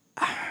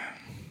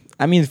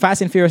 I mean,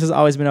 Fast and Furious has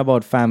always been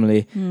about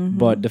family,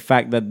 but the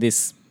fact that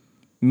this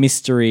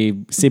mystery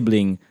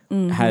sibling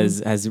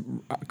has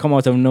come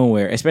out of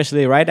nowhere,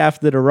 especially right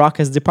after The Rock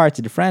has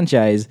departed the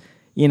franchise,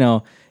 you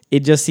know, it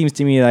just seems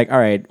to me like, all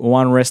right,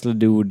 one wrestler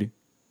dude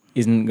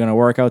isn't gonna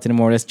work out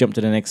anymore. Let's jump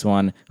to the next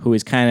one, who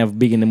is kind of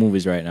big in the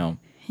movies right now.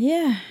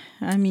 Yeah,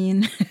 I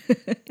mean,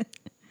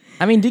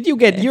 I mean, did you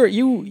get are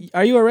you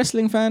a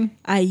wrestling fan?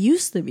 I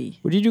used to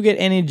be. Did you get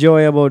any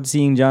joy about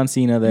seeing John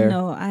Cena there?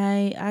 No,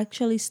 I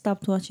actually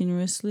stopped watching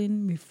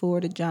wrestling before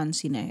the John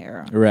Cena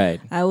era. Right.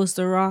 I was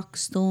the Rock,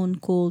 Stone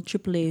Cold,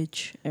 Triple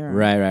H era.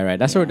 Right.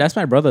 That's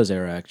my brother's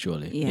era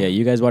actually. Yeah.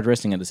 You guys watch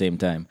wrestling at the same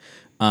time.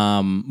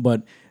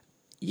 But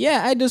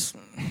yeah, I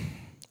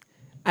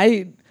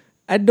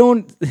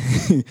don't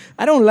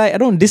I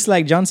don't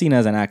dislike John Cena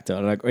as an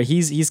actor. Like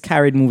he's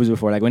carried movies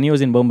before. Like when he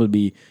was in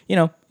Bumblebee, he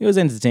was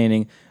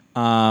entertaining.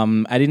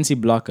 I didn't see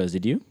Blockers,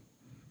 did you?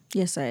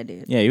 Yes, I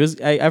did. Yeah, he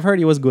was. I've heard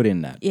he was good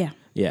in that. Yeah.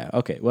 Yeah.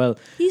 Okay. Well,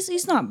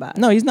 he's not bad.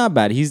 no, he's not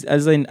bad. He's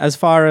as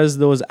far as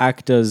those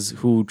actors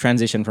who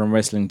transition from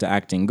wrestling to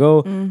acting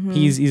go,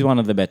 he's one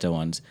of the better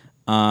ones.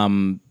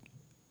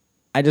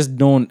 I just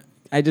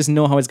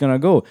know how it's gonna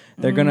go.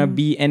 They're gonna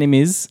be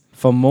enemies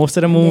for most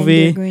of the And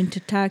movie. then they're going to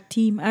tag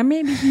team. Or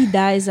maybe he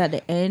dies at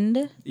the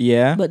end.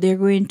 Yeah. But they're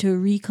going to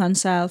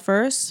reconcile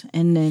first,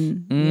 and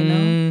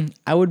then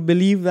I would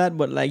believe that,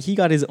 but like he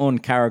got his own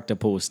character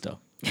poster.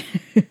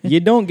 You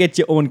don't get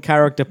your own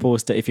character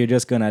poster if you're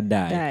just gonna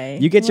die.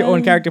 You get your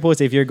own character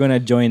poster if you're gonna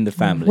join the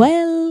family.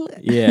 Well,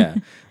 Yeah.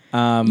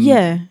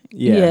 yeah.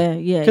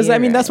 Because I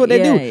mean, that's what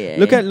they do.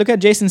 Look at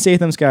Jason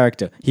Statham's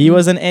character. He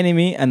was an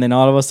enemy, and then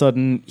all of a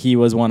sudden, he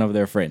was one of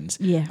their friends.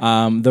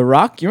 Yeah. The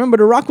Rock. You remember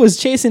The Rock was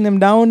chasing them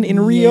down in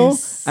Rio,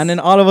 Yes. and then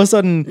all of a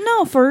sudden,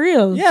 No, for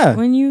real. Yeah.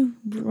 When you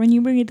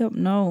bring it up,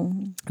 no.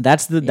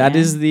 that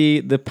is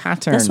the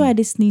pattern. That's why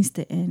this needs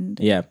to end.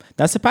 Yeah,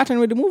 that's the pattern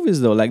with the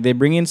movies, though. Like they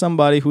bring in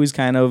somebody who is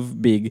kind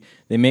of big,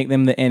 they make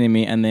them the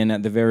enemy, and then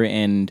at the very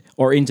end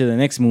or into the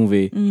next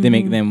movie, they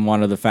make them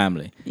one of the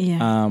family.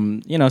 Yeah.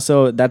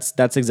 So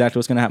that's exactly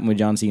what's gonna happen with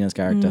John Cena's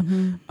character.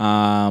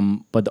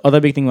 But the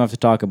other big thing we have to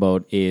talk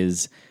about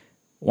is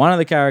one of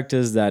the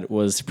characters that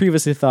was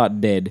previously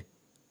thought dead.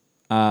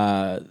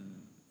 There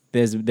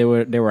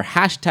were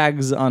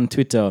hashtags on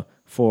Twitter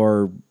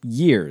for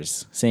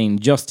years saying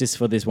justice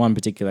for this one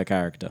particular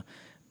character.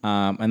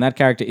 And that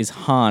character is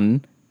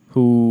Han,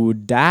 who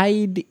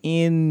died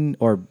in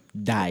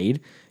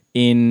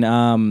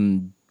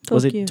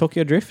was it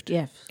Tokyo Drift?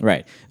 Yes.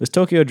 Right. It was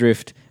Tokyo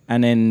Drift,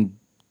 and then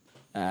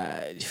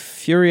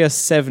Furious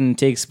 7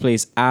 takes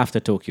place after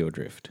Tokyo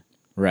Drift.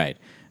 Right.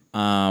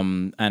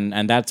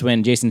 And that's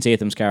when Jason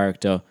Statham's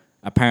character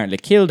apparently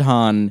killed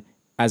Han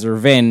as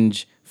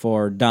revenge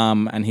for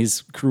Dom and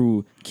his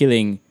crew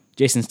killing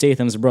Jason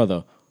Statham's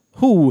brother,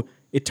 who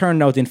it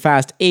turned out in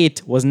Fast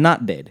 8 was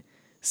not dead.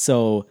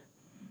 So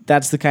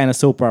that's the kind of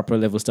soap opera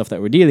level stuff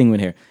that we're dealing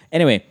with here.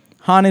 Anyway,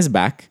 Han is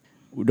back.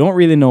 We don't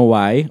really know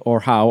why or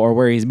how or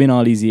where he's been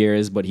all these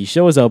years, but he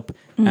shows up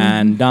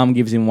and Dom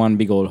gives him one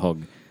big old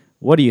hug.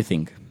 What do you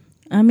think?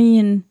 I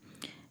mean,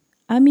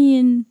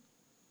 the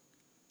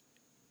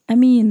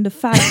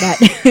fact that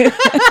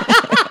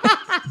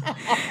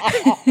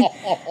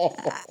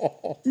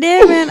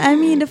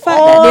the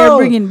fact that they're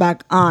bringing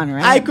back on,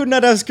 right? I could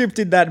not have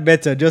scripted that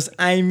better. Just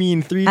you have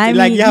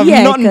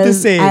yeah, nothing to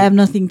say. I have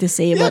nothing to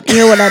say, but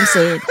hear what I'm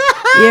saying.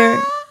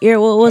 Here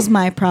what was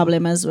my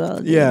problem as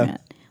well. Yeah. Man.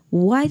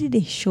 Why did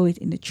they show it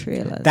in the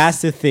trailers?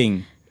 That's the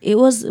thing.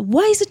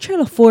 Why is the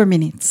trailer 4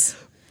 minutes?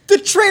 The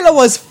trailer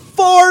was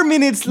 4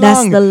 minutes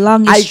long. That's the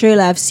longest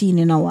trailer I've seen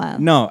in a while.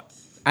 No,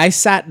 I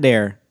sat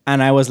there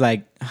and I was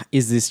like,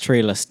 is this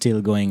trailer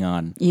still going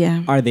on?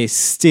 Yeah.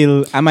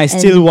 Am I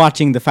still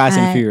watching the Fast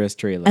and Furious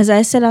trailer? As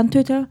I said on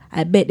Twitter,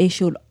 I bet they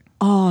showed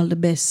all the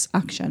best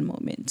action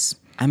moments.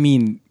 I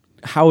mean,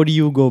 how do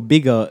you go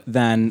bigger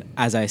than,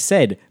 as I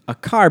said, a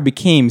car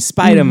became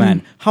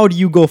Spider-Man? How do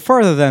you go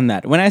further than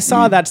that? When I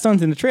saw that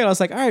stunt in the trailer, I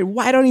was like, all right,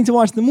 why do I need to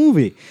watch the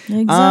movie?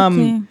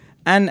 Exactly.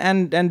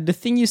 And the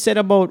thing you said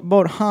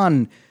about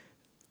Han,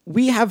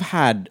 we have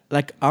had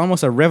like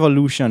almost a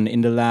revolution in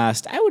the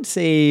last, I would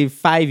say,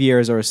 5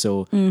 years or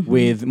so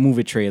with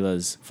movie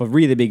trailers for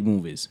really big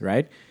movies,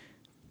 right?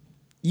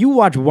 You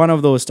watch one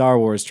of those Star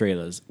Wars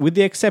trailers, with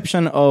the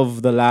exception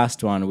of the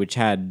last one, which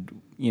had,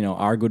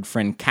 our good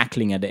friend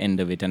cackling at the end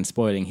of it and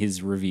spoiling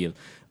his reveal.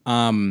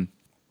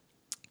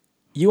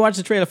 You watch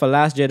the trailer for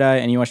Last Jedi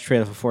and you watch the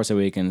trailer for Force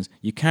Awakens,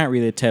 you can't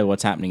really tell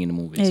what's happening in the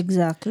movies.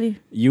 Exactly.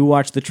 You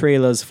watch the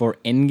trailers for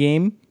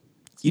Endgame,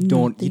 you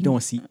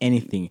don't see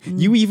anything.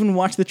 You even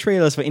watch the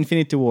trailers for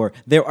Infinity War.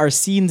 There are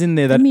scenes in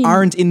there that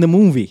aren't in the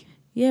movie.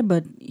 Yeah,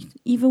 but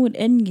even with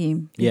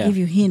Endgame, they give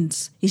you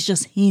hints. It's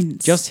just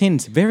hints. Just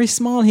hints. Very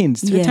small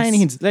hints. Yes. Tiny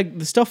hints. Like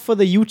the stuff for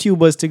the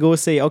YouTubers to go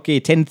say, okay,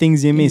 10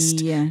 things you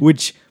missed,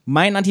 which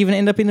might not even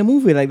end up in the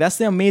movie. Like that's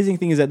the amazing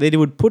thing, is that they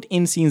would put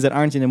in scenes that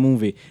aren't in the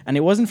movie. And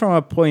it wasn't from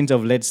a point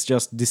of let's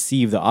just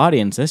deceive the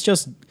audience. Let's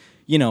just,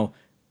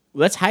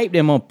 let's hype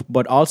them up,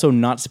 but also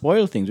not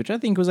spoil things, which I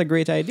think was a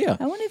great idea.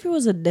 I wonder if it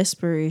was a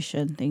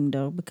desperation thing,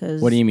 though,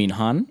 because... What do you mean,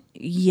 Han?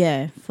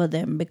 Yeah, for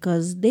them,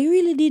 because they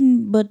really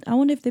didn't... But I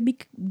wonder if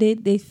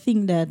they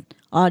think that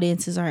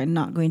audiences are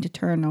not going to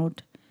turn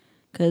out.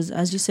 Because,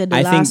 as you said,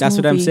 I think that's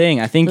what I'm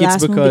saying. I think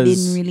it's because... movie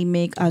didn't really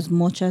make as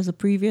much as the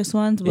previous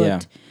ones,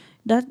 but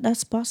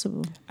that's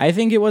possible. I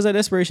think it was a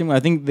desperation.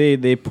 I think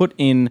they put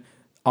in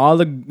all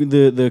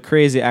the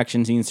crazy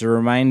action scenes to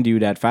remind you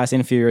that Fast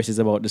and Furious is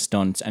about the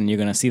stunts, and you're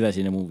gonna see that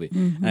in the movie.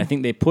 And I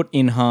think they put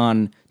in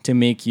Han to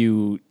make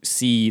you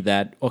see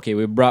that, okay,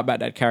 we brought back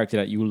that character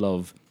that you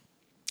love.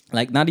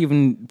 Like, not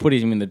even put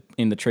him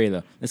in the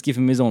trailer. Let's give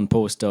him his own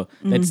poster.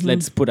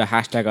 Let's put a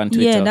hashtag on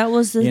Twitter. Yeah, that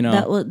was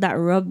that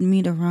rubbed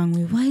me the wrong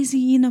way. Why is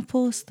he in a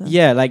poster?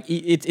 Yeah, like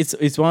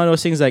it's one of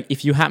those things. Like,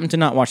 if you happen to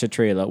not watch a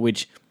trailer,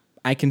 which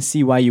I can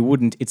see why you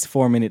wouldn't. It's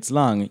 4 minutes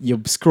long.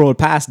 You scroll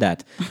past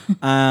that.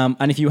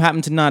 And if you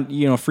happen to not,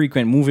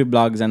 frequent movie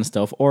blogs and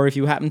stuff, or if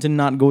you happen to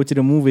not go to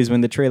the movies when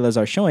the trailers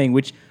are showing,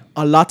 which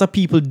a lot of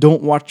people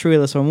don't watch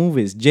trailers for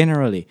movies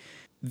generally,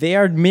 they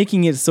are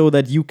making it so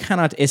that you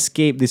cannot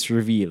escape this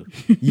reveal.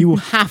 You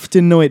have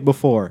to know it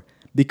before,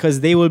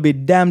 because they will be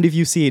damned if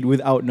you see it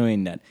without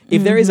knowing that.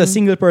 If there is a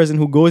single person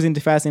who goes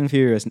into Fast and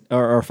Furious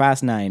or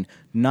Fast 9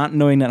 not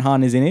knowing that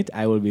Han is in it,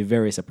 I will be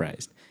very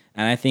surprised.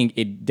 And I think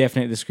it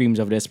definitely screams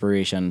of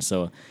desperation.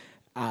 So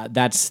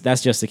that's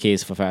just the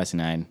case for Fast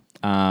 9.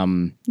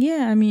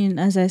 Yeah, I mean,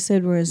 as I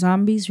said, we're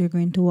zombies. We're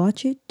going to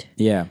watch it.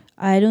 Yeah.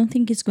 I don't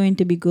think it's going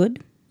to be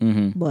good,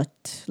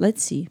 but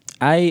let's see.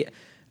 When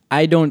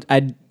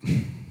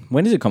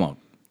does it come out?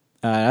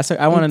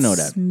 I want to know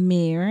that.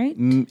 May, right?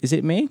 Is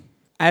it May?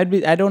 I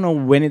don't know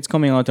when it's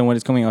coming out and what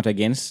it's coming out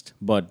against,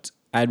 but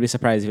I'd be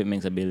surprised if it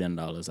makes $1 billion.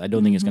 I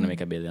don't think it's going to make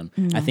 $1 billion.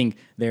 I think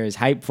there is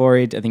hype for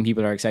it. I think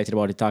people are excited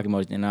about it, talking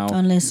about it now.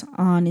 Unless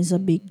On is a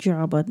big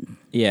draw, but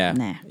yeah,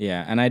 nah.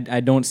 Yeah, and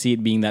I don't see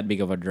it being that big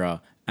of a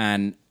draw.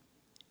 And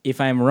if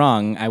I'm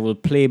wrong, I will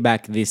play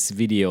back this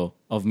video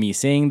of me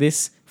saying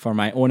this for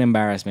my own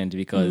embarrassment,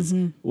 because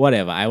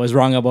whatever, I was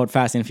wrong about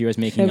Fast and Furious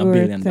making $1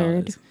 billion.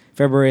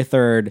 February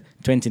 3rd,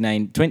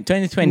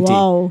 2020.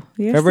 Wow.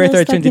 February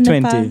 3rd,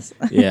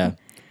 2020.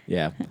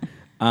 Yeah.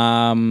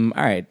 All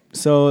right.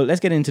 So let's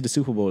get into the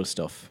Super Bowl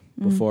stuff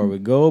before we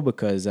go,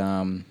 because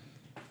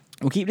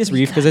we'll keep this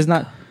brief because there's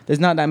not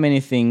that many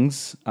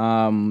things.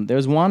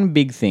 There's one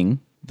big thing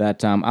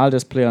that I'll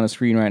just play on the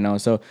screen right now.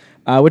 So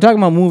we're talking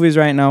about movies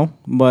right now,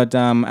 but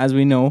as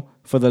we know,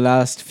 for the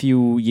last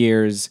few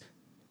years,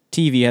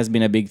 TV has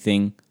been a big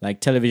thing.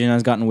 Like, television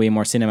has gotten way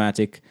more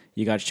cinematic.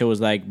 You got shows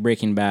like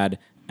Breaking Bad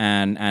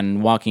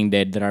and Walking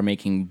Dead that are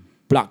making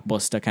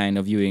blockbuster kind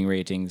of viewing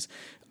ratings.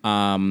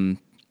 And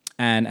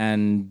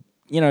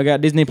you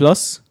got Disney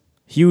Plus,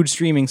 huge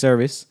streaming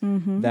service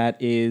that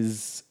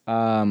is you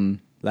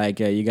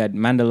got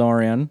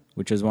Mandalorian,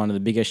 which was one of the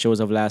biggest shows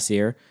of last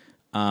year,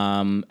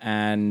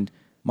 and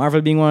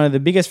Marvel being one of the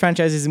biggest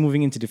franchises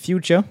moving into the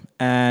future,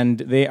 and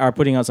they are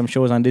putting out some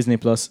shows on Disney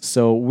Plus.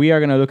 So we are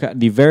going to look at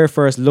the very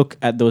first look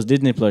at those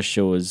Disney Plus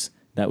shows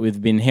that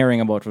we've been hearing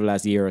about for the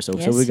last year or so.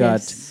 Yes, so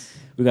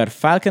we got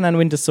Falcon and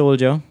Winter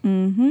Soldier,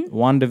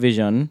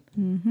 WandaVision,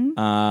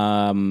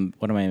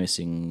 what am I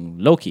missing?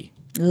 Loki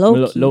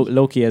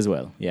as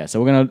well. Yeah,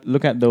 so we're going to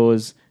look at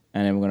those,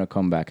 and then we're going to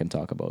come back and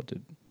talk about it.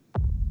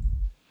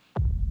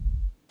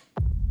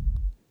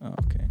 Oh,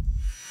 okay.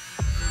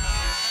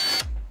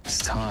 It's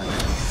time.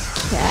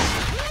 Yeah.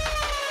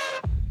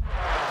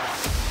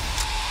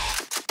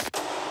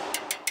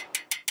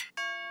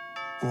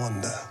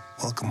 Wanda,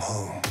 welcome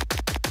home.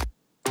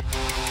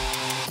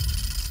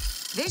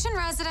 Vision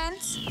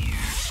residents.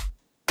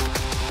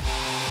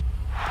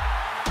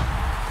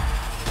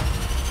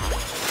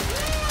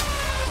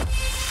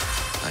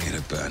 I'm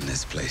gonna burn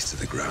this place to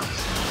the ground.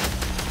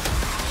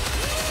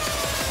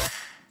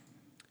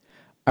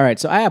 All right,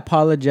 so I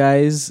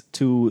apologize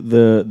to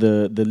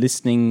the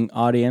listening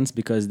audience,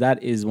 because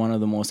that is one of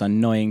the most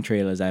annoying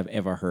trailers I've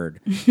ever heard.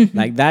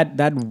 Like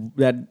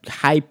that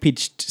high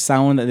pitched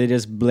sound that they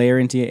just blare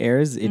into your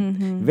ears,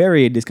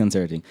 very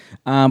disconcerting.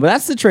 But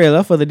that's the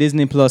trailer for the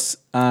Disney Plus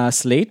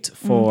slate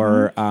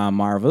for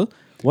Marvel.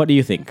 What do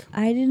you think?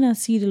 I did not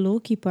see the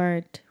Loki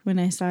part when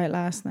I saw it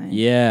last night.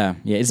 Yeah,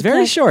 it's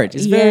very short.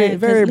 It's very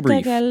brief.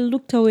 Like I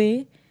looked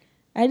away.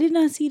 I did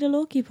not see the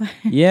Loki part.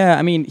 Yeah,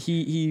 I mean,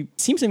 he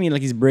seems to me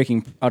like he's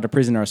breaking out of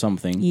prison or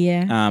something.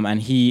 Yeah.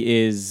 And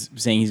he is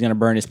saying he's going to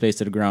burn his place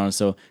to the ground.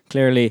 So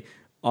clearly,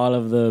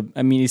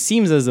 it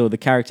seems as though the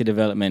character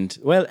development,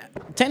 well,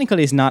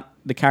 technically it's not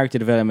the character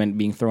development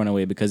being thrown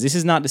away, because this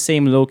is not the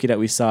same Loki that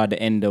we saw at the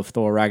end of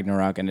Thor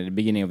Ragnarok and at the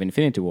beginning of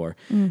Infinity War.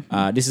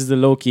 This is the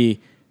Loki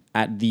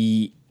at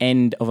the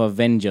end of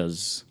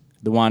Avengers,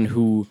 the one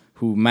who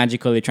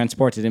magically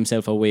transported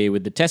himself away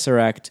with the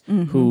Tesseract,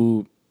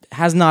 who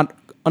has not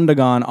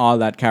undergone all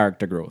that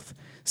character growth.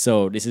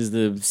 So this is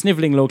the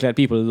sniveling Loki that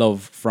people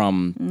love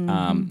from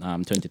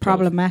 2012.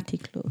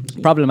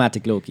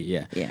 Problematic Loki,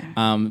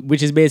 yeah.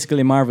 Which is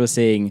basically Marvel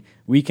saying,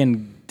 we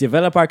can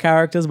develop our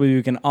characters, but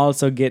we can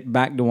also get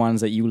back the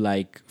ones that you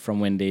like from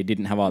when they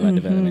didn't have all that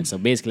development. So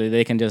basically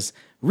they can just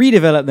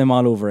redevelop them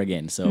all over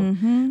again. So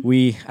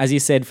we, as you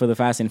said, for the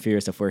Fast and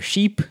Furious stuff, we're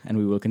sheep, and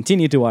we will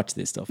continue to watch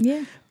this stuff.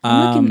 Yeah.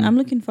 I'm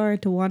looking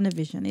forward to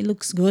WandaVision. It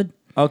looks good.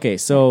 Okay,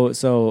 so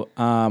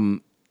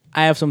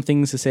I have some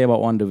things to say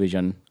about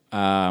WandaVision,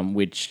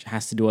 which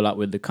has to do a lot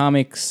with the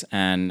comics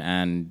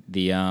and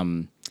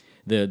the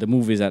the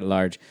movies at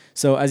large.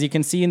 So as you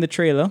can see in the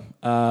trailer,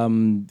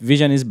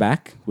 Vision is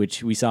back,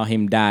 which we saw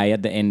him die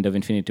at the end of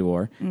Infinity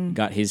War.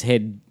 Got his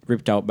head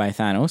ripped out by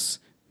Thanos.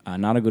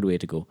 Not a good way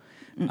to go.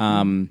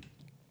 And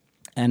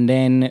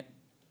then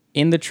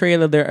in the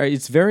trailer,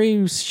 it's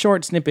very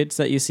short snippets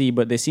that you see,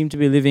 but they seem to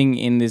be living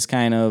in this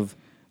kind of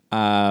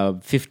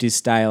 50s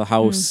style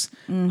house.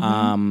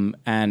 And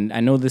I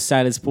know this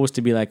style is supposed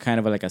to be like kind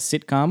of like a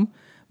sitcom,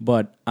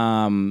 but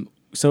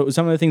so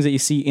some of the things that you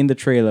see in the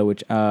trailer,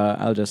 which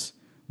I'll just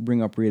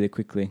bring up really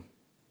quickly.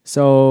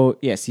 So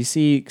yes, you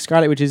see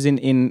Scarlet Witch is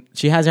in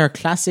she has her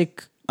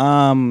classic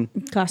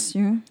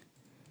costume.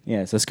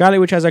 Yeah, so Scarlet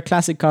Witch has her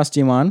classic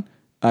costume on.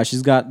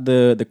 She's got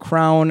the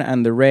crown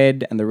and the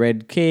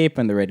red cape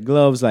and the red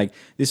gloves. Like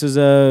this was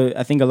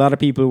I think a lot of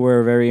people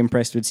were very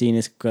impressed with seeing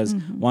this because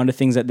one of the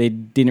things that they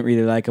didn't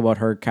really like about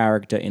her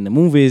character in the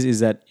movies is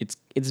that it's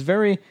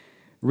very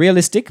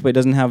realistic, but it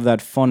doesn't have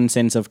that fun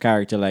sense of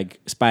character like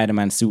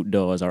Spider-Man suit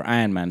does or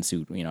Iron Man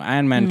suit. You know,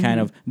 Iron Man kind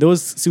of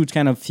those suits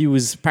kind of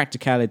fuse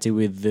practicality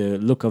with the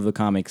look of the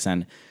comics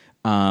and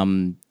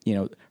you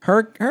know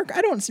her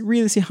I don't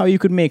really see how you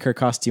could make her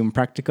costume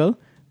practical.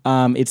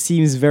 It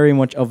seems very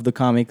much of the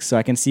comics, so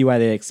I can see why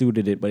they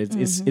exuded it, but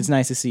it's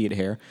nice to see it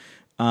here.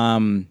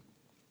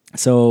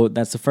 So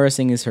that's the first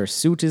thing is her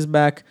suit is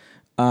back.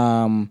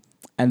 And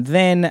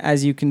then,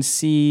 as you can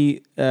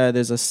see,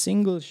 there's a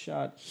single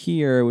shot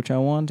here, which I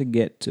want to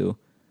get to.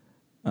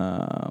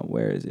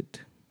 Where is it?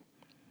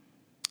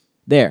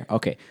 There,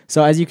 okay.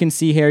 So as you can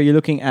see here, you're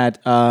looking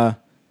at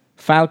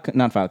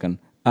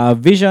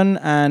Vision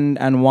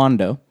and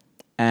Wanda,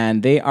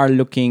 and they are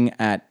looking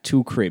at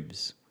two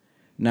cribs.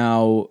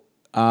 Now,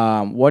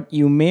 what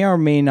you may or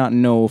may not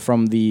know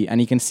from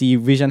and you can see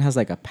Vision has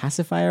like a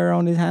pacifier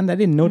around his hand. I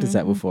didn't notice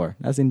that before.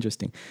 That's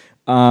interesting.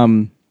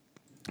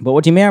 But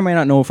what you may or may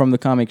not know from the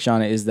comic,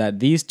 Shauna, is that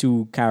these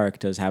two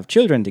characters have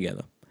children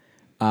together.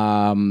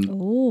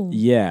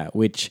 Yeah,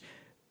 which,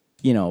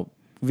 you know,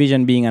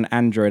 Vision being an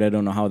android, I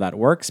don't know how that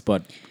works,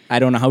 but I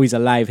don't know how he's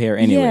alive here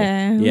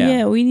anyway.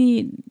 Yeah, you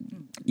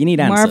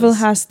need answers. Marvel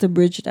has to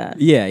bridge that.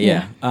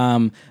 Yeah.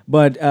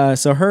 But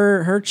so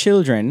her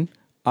children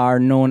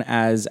are known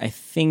as, I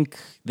think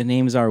the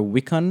names are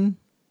Wiccan,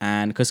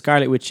 and because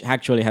Scarlet Witch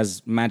actually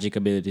has magic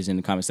abilities in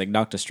the comics, like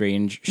Doctor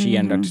Strange, she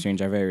and Doctor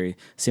Strange are very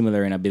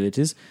similar in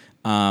abilities.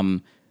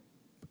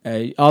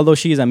 Although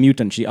she is a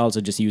mutant, she also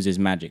just uses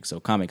magic,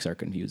 so comics are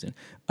confusing.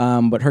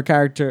 But her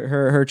character,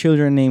 her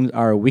children names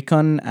are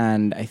Wiccan,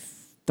 and I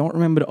don't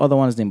remember the other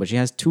one's name, but she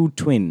has two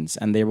twins,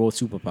 and they're both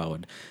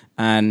superpowered.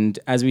 And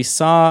as we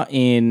saw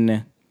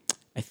in,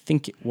 I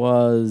think it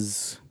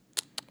was...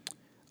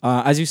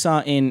 as you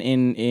saw in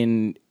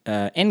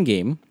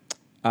Endgame,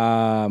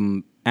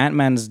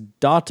 Ant-Man's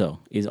daughter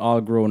is all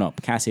grown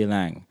up, Cassie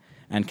Lang.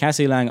 And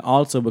Cassie Lang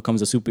also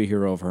becomes a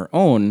superhero of her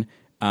own.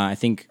 I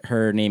think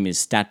her name is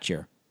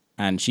Stature.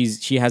 And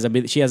she has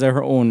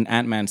her own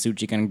Ant-Man suit.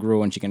 She can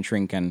grow and she can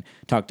shrink and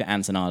talk to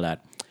ants and all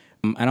that.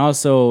 And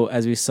also,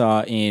 as we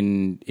saw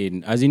in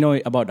as you know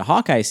about the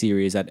Hawkeye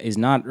series that is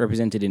not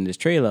represented in this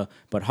trailer,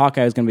 but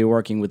Hawkeye is going to be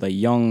working with a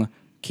young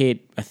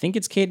Kate, I think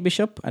it's Kate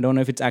Bishop. I don't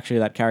know if it's actually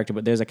that character,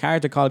 but there's a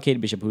character called Kate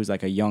Bishop who's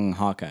like a young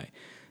Hawkeye.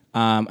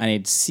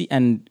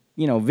 And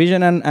you know,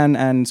 Vision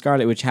and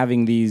Scarlet Witch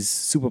having these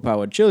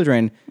superpowered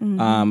children,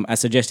 as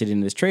suggested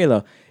in this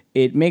trailer,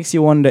 it makes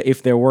you wonder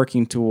if they're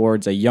working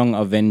towards a Young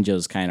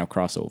Avengers kind of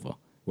crossover,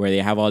 where they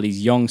have all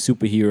these young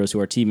superheroes who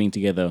are teaming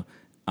together,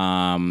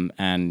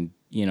 and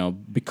you know,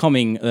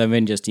 becoming an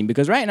Avengers team.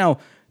 Because right now,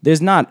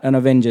 there's not an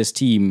Avengers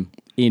team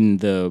in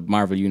the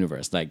Marvel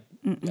universe. Like,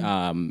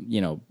 you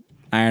know,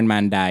 Iron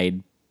Man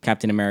died,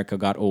 Captain America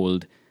got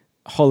old,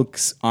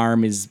 Hulk's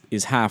arm is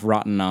half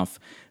rotten off.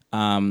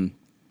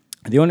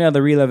 The only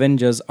other real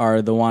Avengers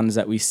are the ones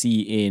that we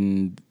see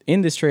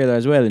in this trailer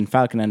as well, in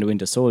Falcon and the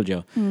Winter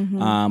Soldier.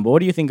 But what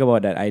do you think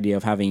about that idea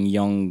of having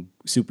young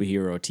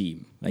superhero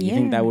team? Like, you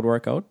think that would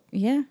work out?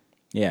 Yeah.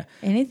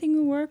 Anything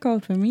will work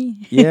out for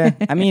me. Yeah.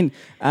 I mean,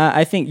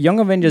 I think Young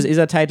Avengers is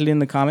a title in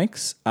the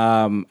comics,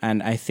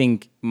 and I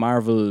think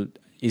Marvel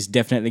is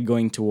definitely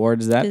going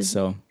towards that.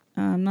 So.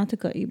 Not to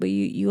cut you, but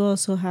you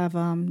also have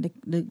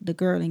the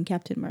girl in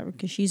Captain Marvel,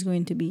 because she's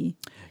going to be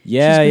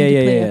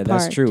yeah.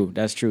 That's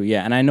true.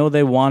 Yeah, and I know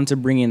they want to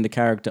bring in the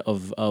character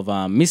of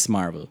Miss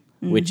Marvel,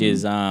 which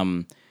is I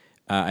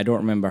don't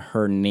remember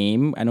her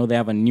name. I know they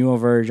have a newer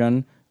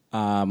version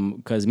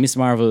because Miss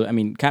Marvel, I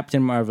mean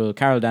Captain Marvel,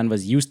 Carol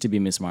Danvers used to be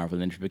Miss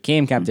Marvel, and she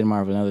became Captain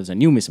Marvel. Now there's a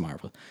new Miss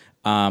Marvel.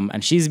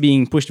 And she's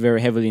being pushed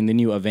very heavily in the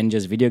new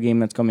Avengers video game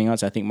that's coming out.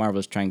 So I think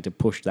Marvel's trying to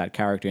push that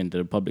character into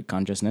the public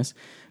consciousness.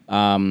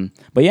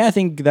 But yeah, I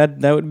think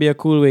that would be a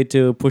cool way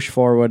to push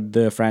forward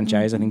the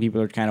franchise. I think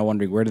people are kind of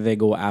wondering, where do they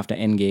go after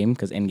Endgame?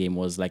 Because Endgame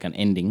was like an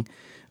ending.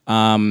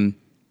 And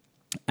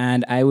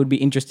I would be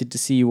interested to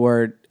see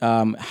where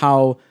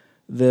how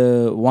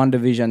the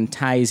WandaVision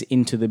ties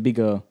into the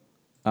bigger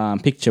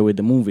picture with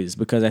the movies,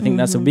 because I think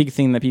that's a big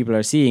thing that people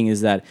are seeing,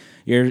 is that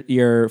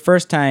your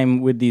first time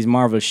with these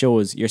Marvel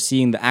shows, you're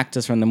seeing the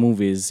actors from the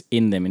movies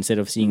in them, instead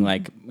of seeing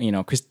like, you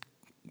know,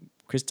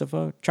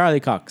 Charlie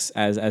Cox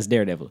as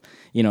Daredevil.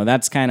 You know,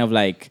 that's kind of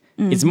like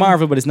it's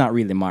Marvel, but it's not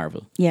really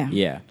Marvel.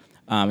 Yeah.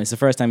 It's the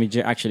first time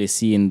you're actually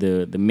seeing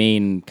the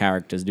main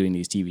characters doing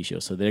these TV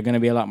shows, so there's going to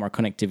be a lot more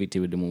connectivity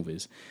with the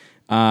movies.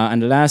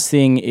 And the last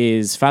thing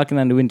is Falcon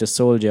and the Winter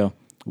Soldier,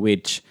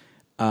 which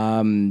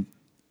in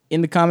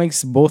the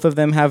comics, both of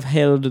them have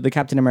held the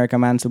Captain America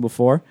mantle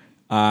before.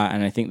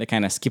 And I think they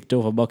kind of skipped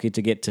over Bucky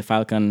to get to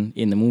Falcon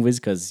in the movies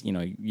because, you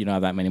know, you don't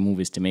have that many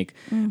movies to make.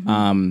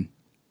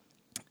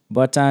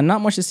 But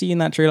not much to see in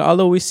that trailer.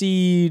 Although we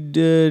see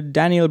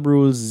Daniel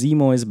Bruhl's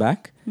Zemo is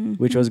back,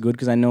 which was good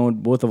because I know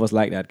both of us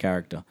like that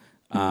character.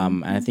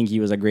 And I think he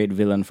was a great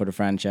villain for the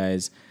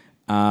franchise.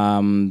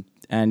 And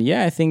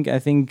yeah, I think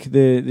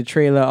the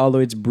trailer, although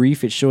it's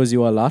brief, it shows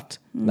you a lot.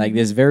 Like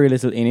there's very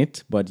little in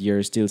it, but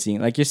you're still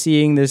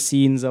seeing the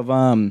scenes of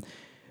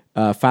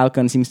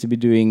Falcon seems to be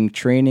doing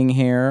training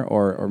here,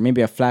 or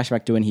maybe a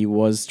flashback to when he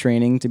was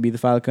training to be the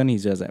Falcon.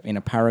 He's just in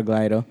a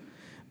paraglider.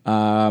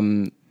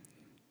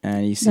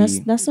 And you see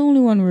that's the only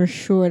one we're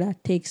sure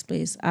that takes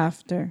place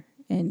after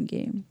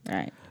Endgame,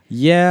 right?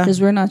 Yeah, because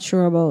we're not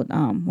sure about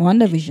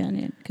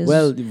WandaVision.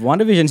 Well,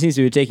 WandaVision seems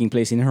to be taking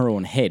place in her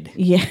own head.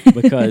 Yeah,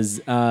 because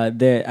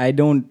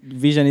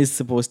Vision is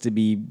supposed to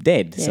be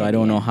dead, so I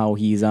don't know how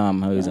he's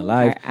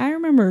alive. I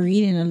remember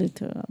reading a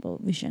little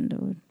about Vision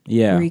though.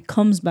 Yeah, where he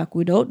comes back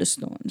without the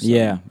stones.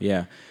 So.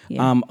 Yeah.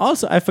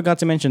 Also, I forgot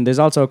to mention, there's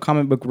also a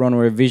comic book run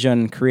where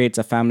Vision creates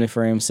a family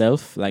for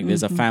himself. Like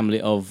there's a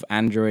family of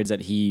androids that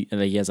he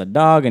has a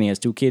dog and he has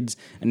 2 kids,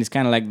 and it's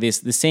kind of like the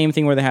same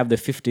thing where they have the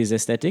 50s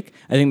aesthetic.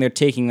 I think they're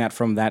taking that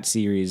from that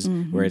series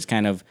where it's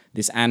kind of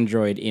this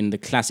android in the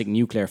classic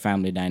nuclear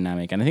family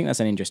dynamic, and I think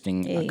that's an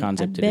interesting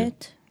concept to do.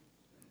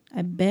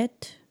 I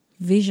bet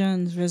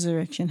Vision's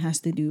resurrection has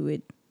to do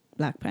with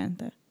Black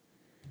Panther.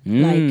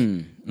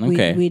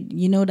 With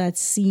you know that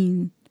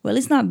scene. Well,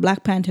 it's not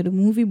Black Panther the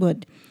movie,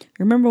 but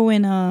remember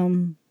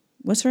when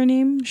what's her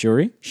name?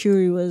 Shuri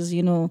was,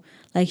 you know,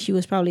 like she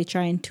was probably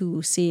trying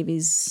to save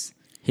his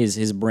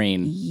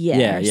brain.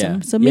 Yeah.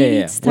 So maybe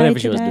it's tied whatever to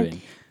she was that.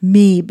 doing.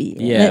 Maybe.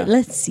 Yeah.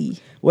 Let's see.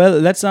 Well,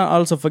 let's not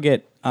also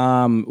forget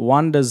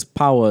Wanda's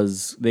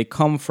powers, they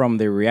come from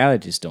the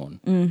Reality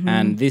Stone.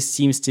 And this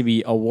seems to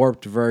be a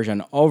warped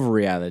version of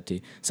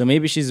reality. So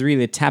maybe she's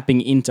really tapping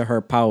into her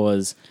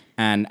powers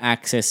and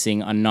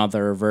accessing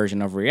another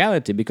version of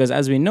reality. Because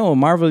as we know,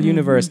 Marvel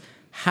Universe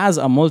has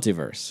a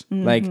multiverse.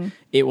 Like,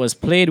 it was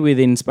played with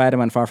in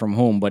Spider-Man Far From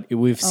Home, but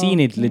we've seen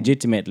it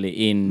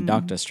legitimately in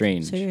Doctor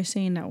Strange. So you're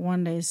saying that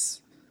Wanda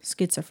is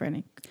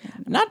schizophrenic?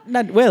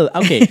 Not well,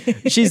 okay.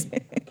 She's...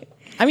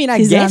 I mean,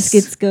 She's guess.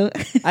 On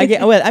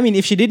schizo. Well, I mean,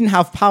 if she didn't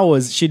have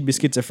powers, she'd be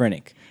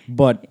schizophrenic.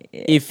 But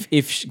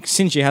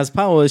since she has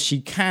powers, she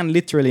can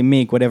literally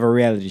make whatever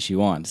reality she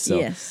wants. So,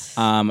 yes.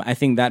 I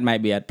think that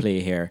might be at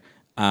play here.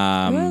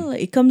 Well,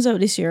 it comes out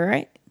this year,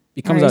 right?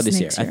 It comes out this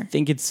year. I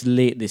think it's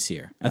late this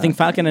year. I think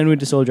Falcon and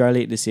Winter Soldier are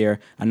late this year.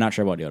 I'm not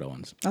sure about the other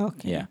ones.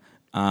 Okay. Yeah.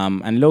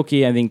 And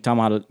Loki, I think Tom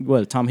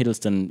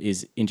Hiddleston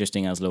is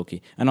interesting as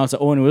Loki. And also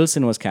Owen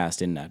Wilson was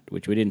cast in that,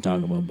 which we didn't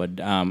talk about. But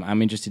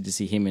I'm interested to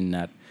see him in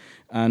that.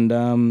 And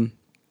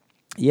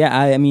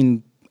I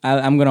mean,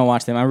 I'm gonna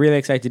watch them. I'm really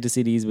excited to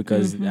see these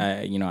because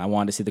I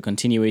want to see the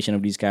continuation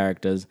of these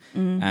characters,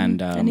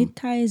 and it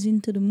ties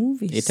into the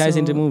movies. It ties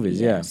into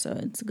movies, yeah. So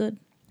it's good.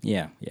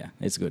 Yeah,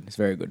 it's good. It's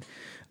very good.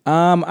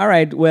 All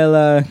right.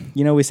 Well,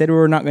 we said we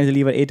were not going to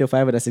leave at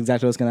 8:05, but that's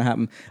exactly what's going to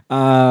happen.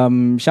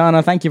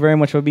 Shauna, thank you very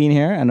much for being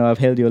here. I know I've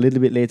held you a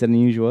little bit later than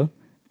usual.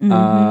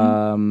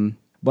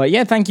 But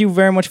yeah, thank you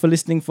very much for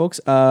listening, folks.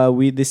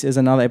 This is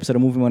another episode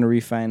of Moving On to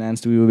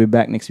Refinanced. We will be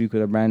back next week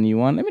with a brand new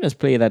one. Let me just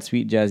play that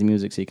sweet jazz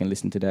music so you can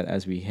listen to that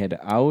as we head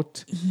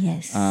out.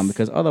 Yes.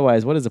 Because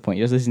otherwise, what is the point?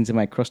 You're just listening to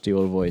my crusty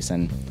old voice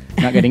and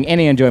not getting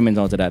any enjoyment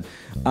out of that.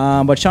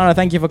 But Shauna,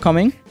 thank you for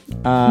coming.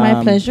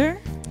 My pleasure.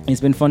 It's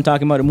been fun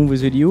talking about the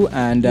movies with you,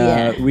 and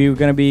we're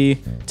going to be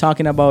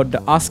talking about the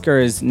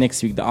Oscars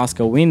next week, the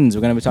Oscar wins.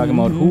 We're going to be talking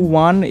about who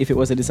won, if it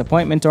was a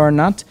disappointment or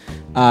not.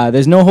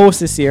 There's no host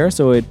this year,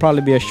 so it'd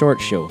probably be a short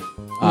show,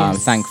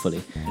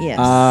 thankfully. Yes.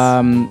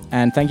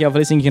 And thank you all for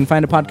listening. You can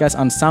find the podcast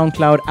on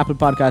SoundCloud, Apple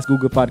Podcasts,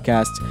 Google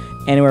Podcasts,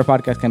 anywhere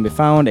podcasts can be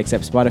found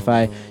except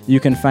Spotify. You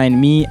can find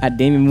me at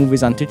Damien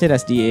Movies on Twitter.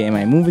 That's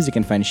DAMI Movies. You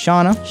can find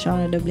Shauna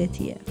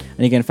WTF. And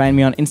you can find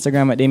me on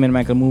Instagram at Damien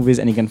Michael Movies,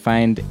 and you can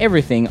find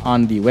everything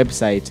on the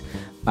website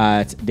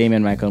at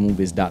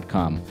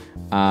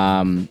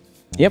DamienMichaelMovies.com.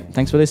 Yep,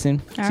 thanks for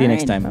listening. See you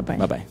next time. Bye-bye.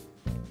 Bye-bye.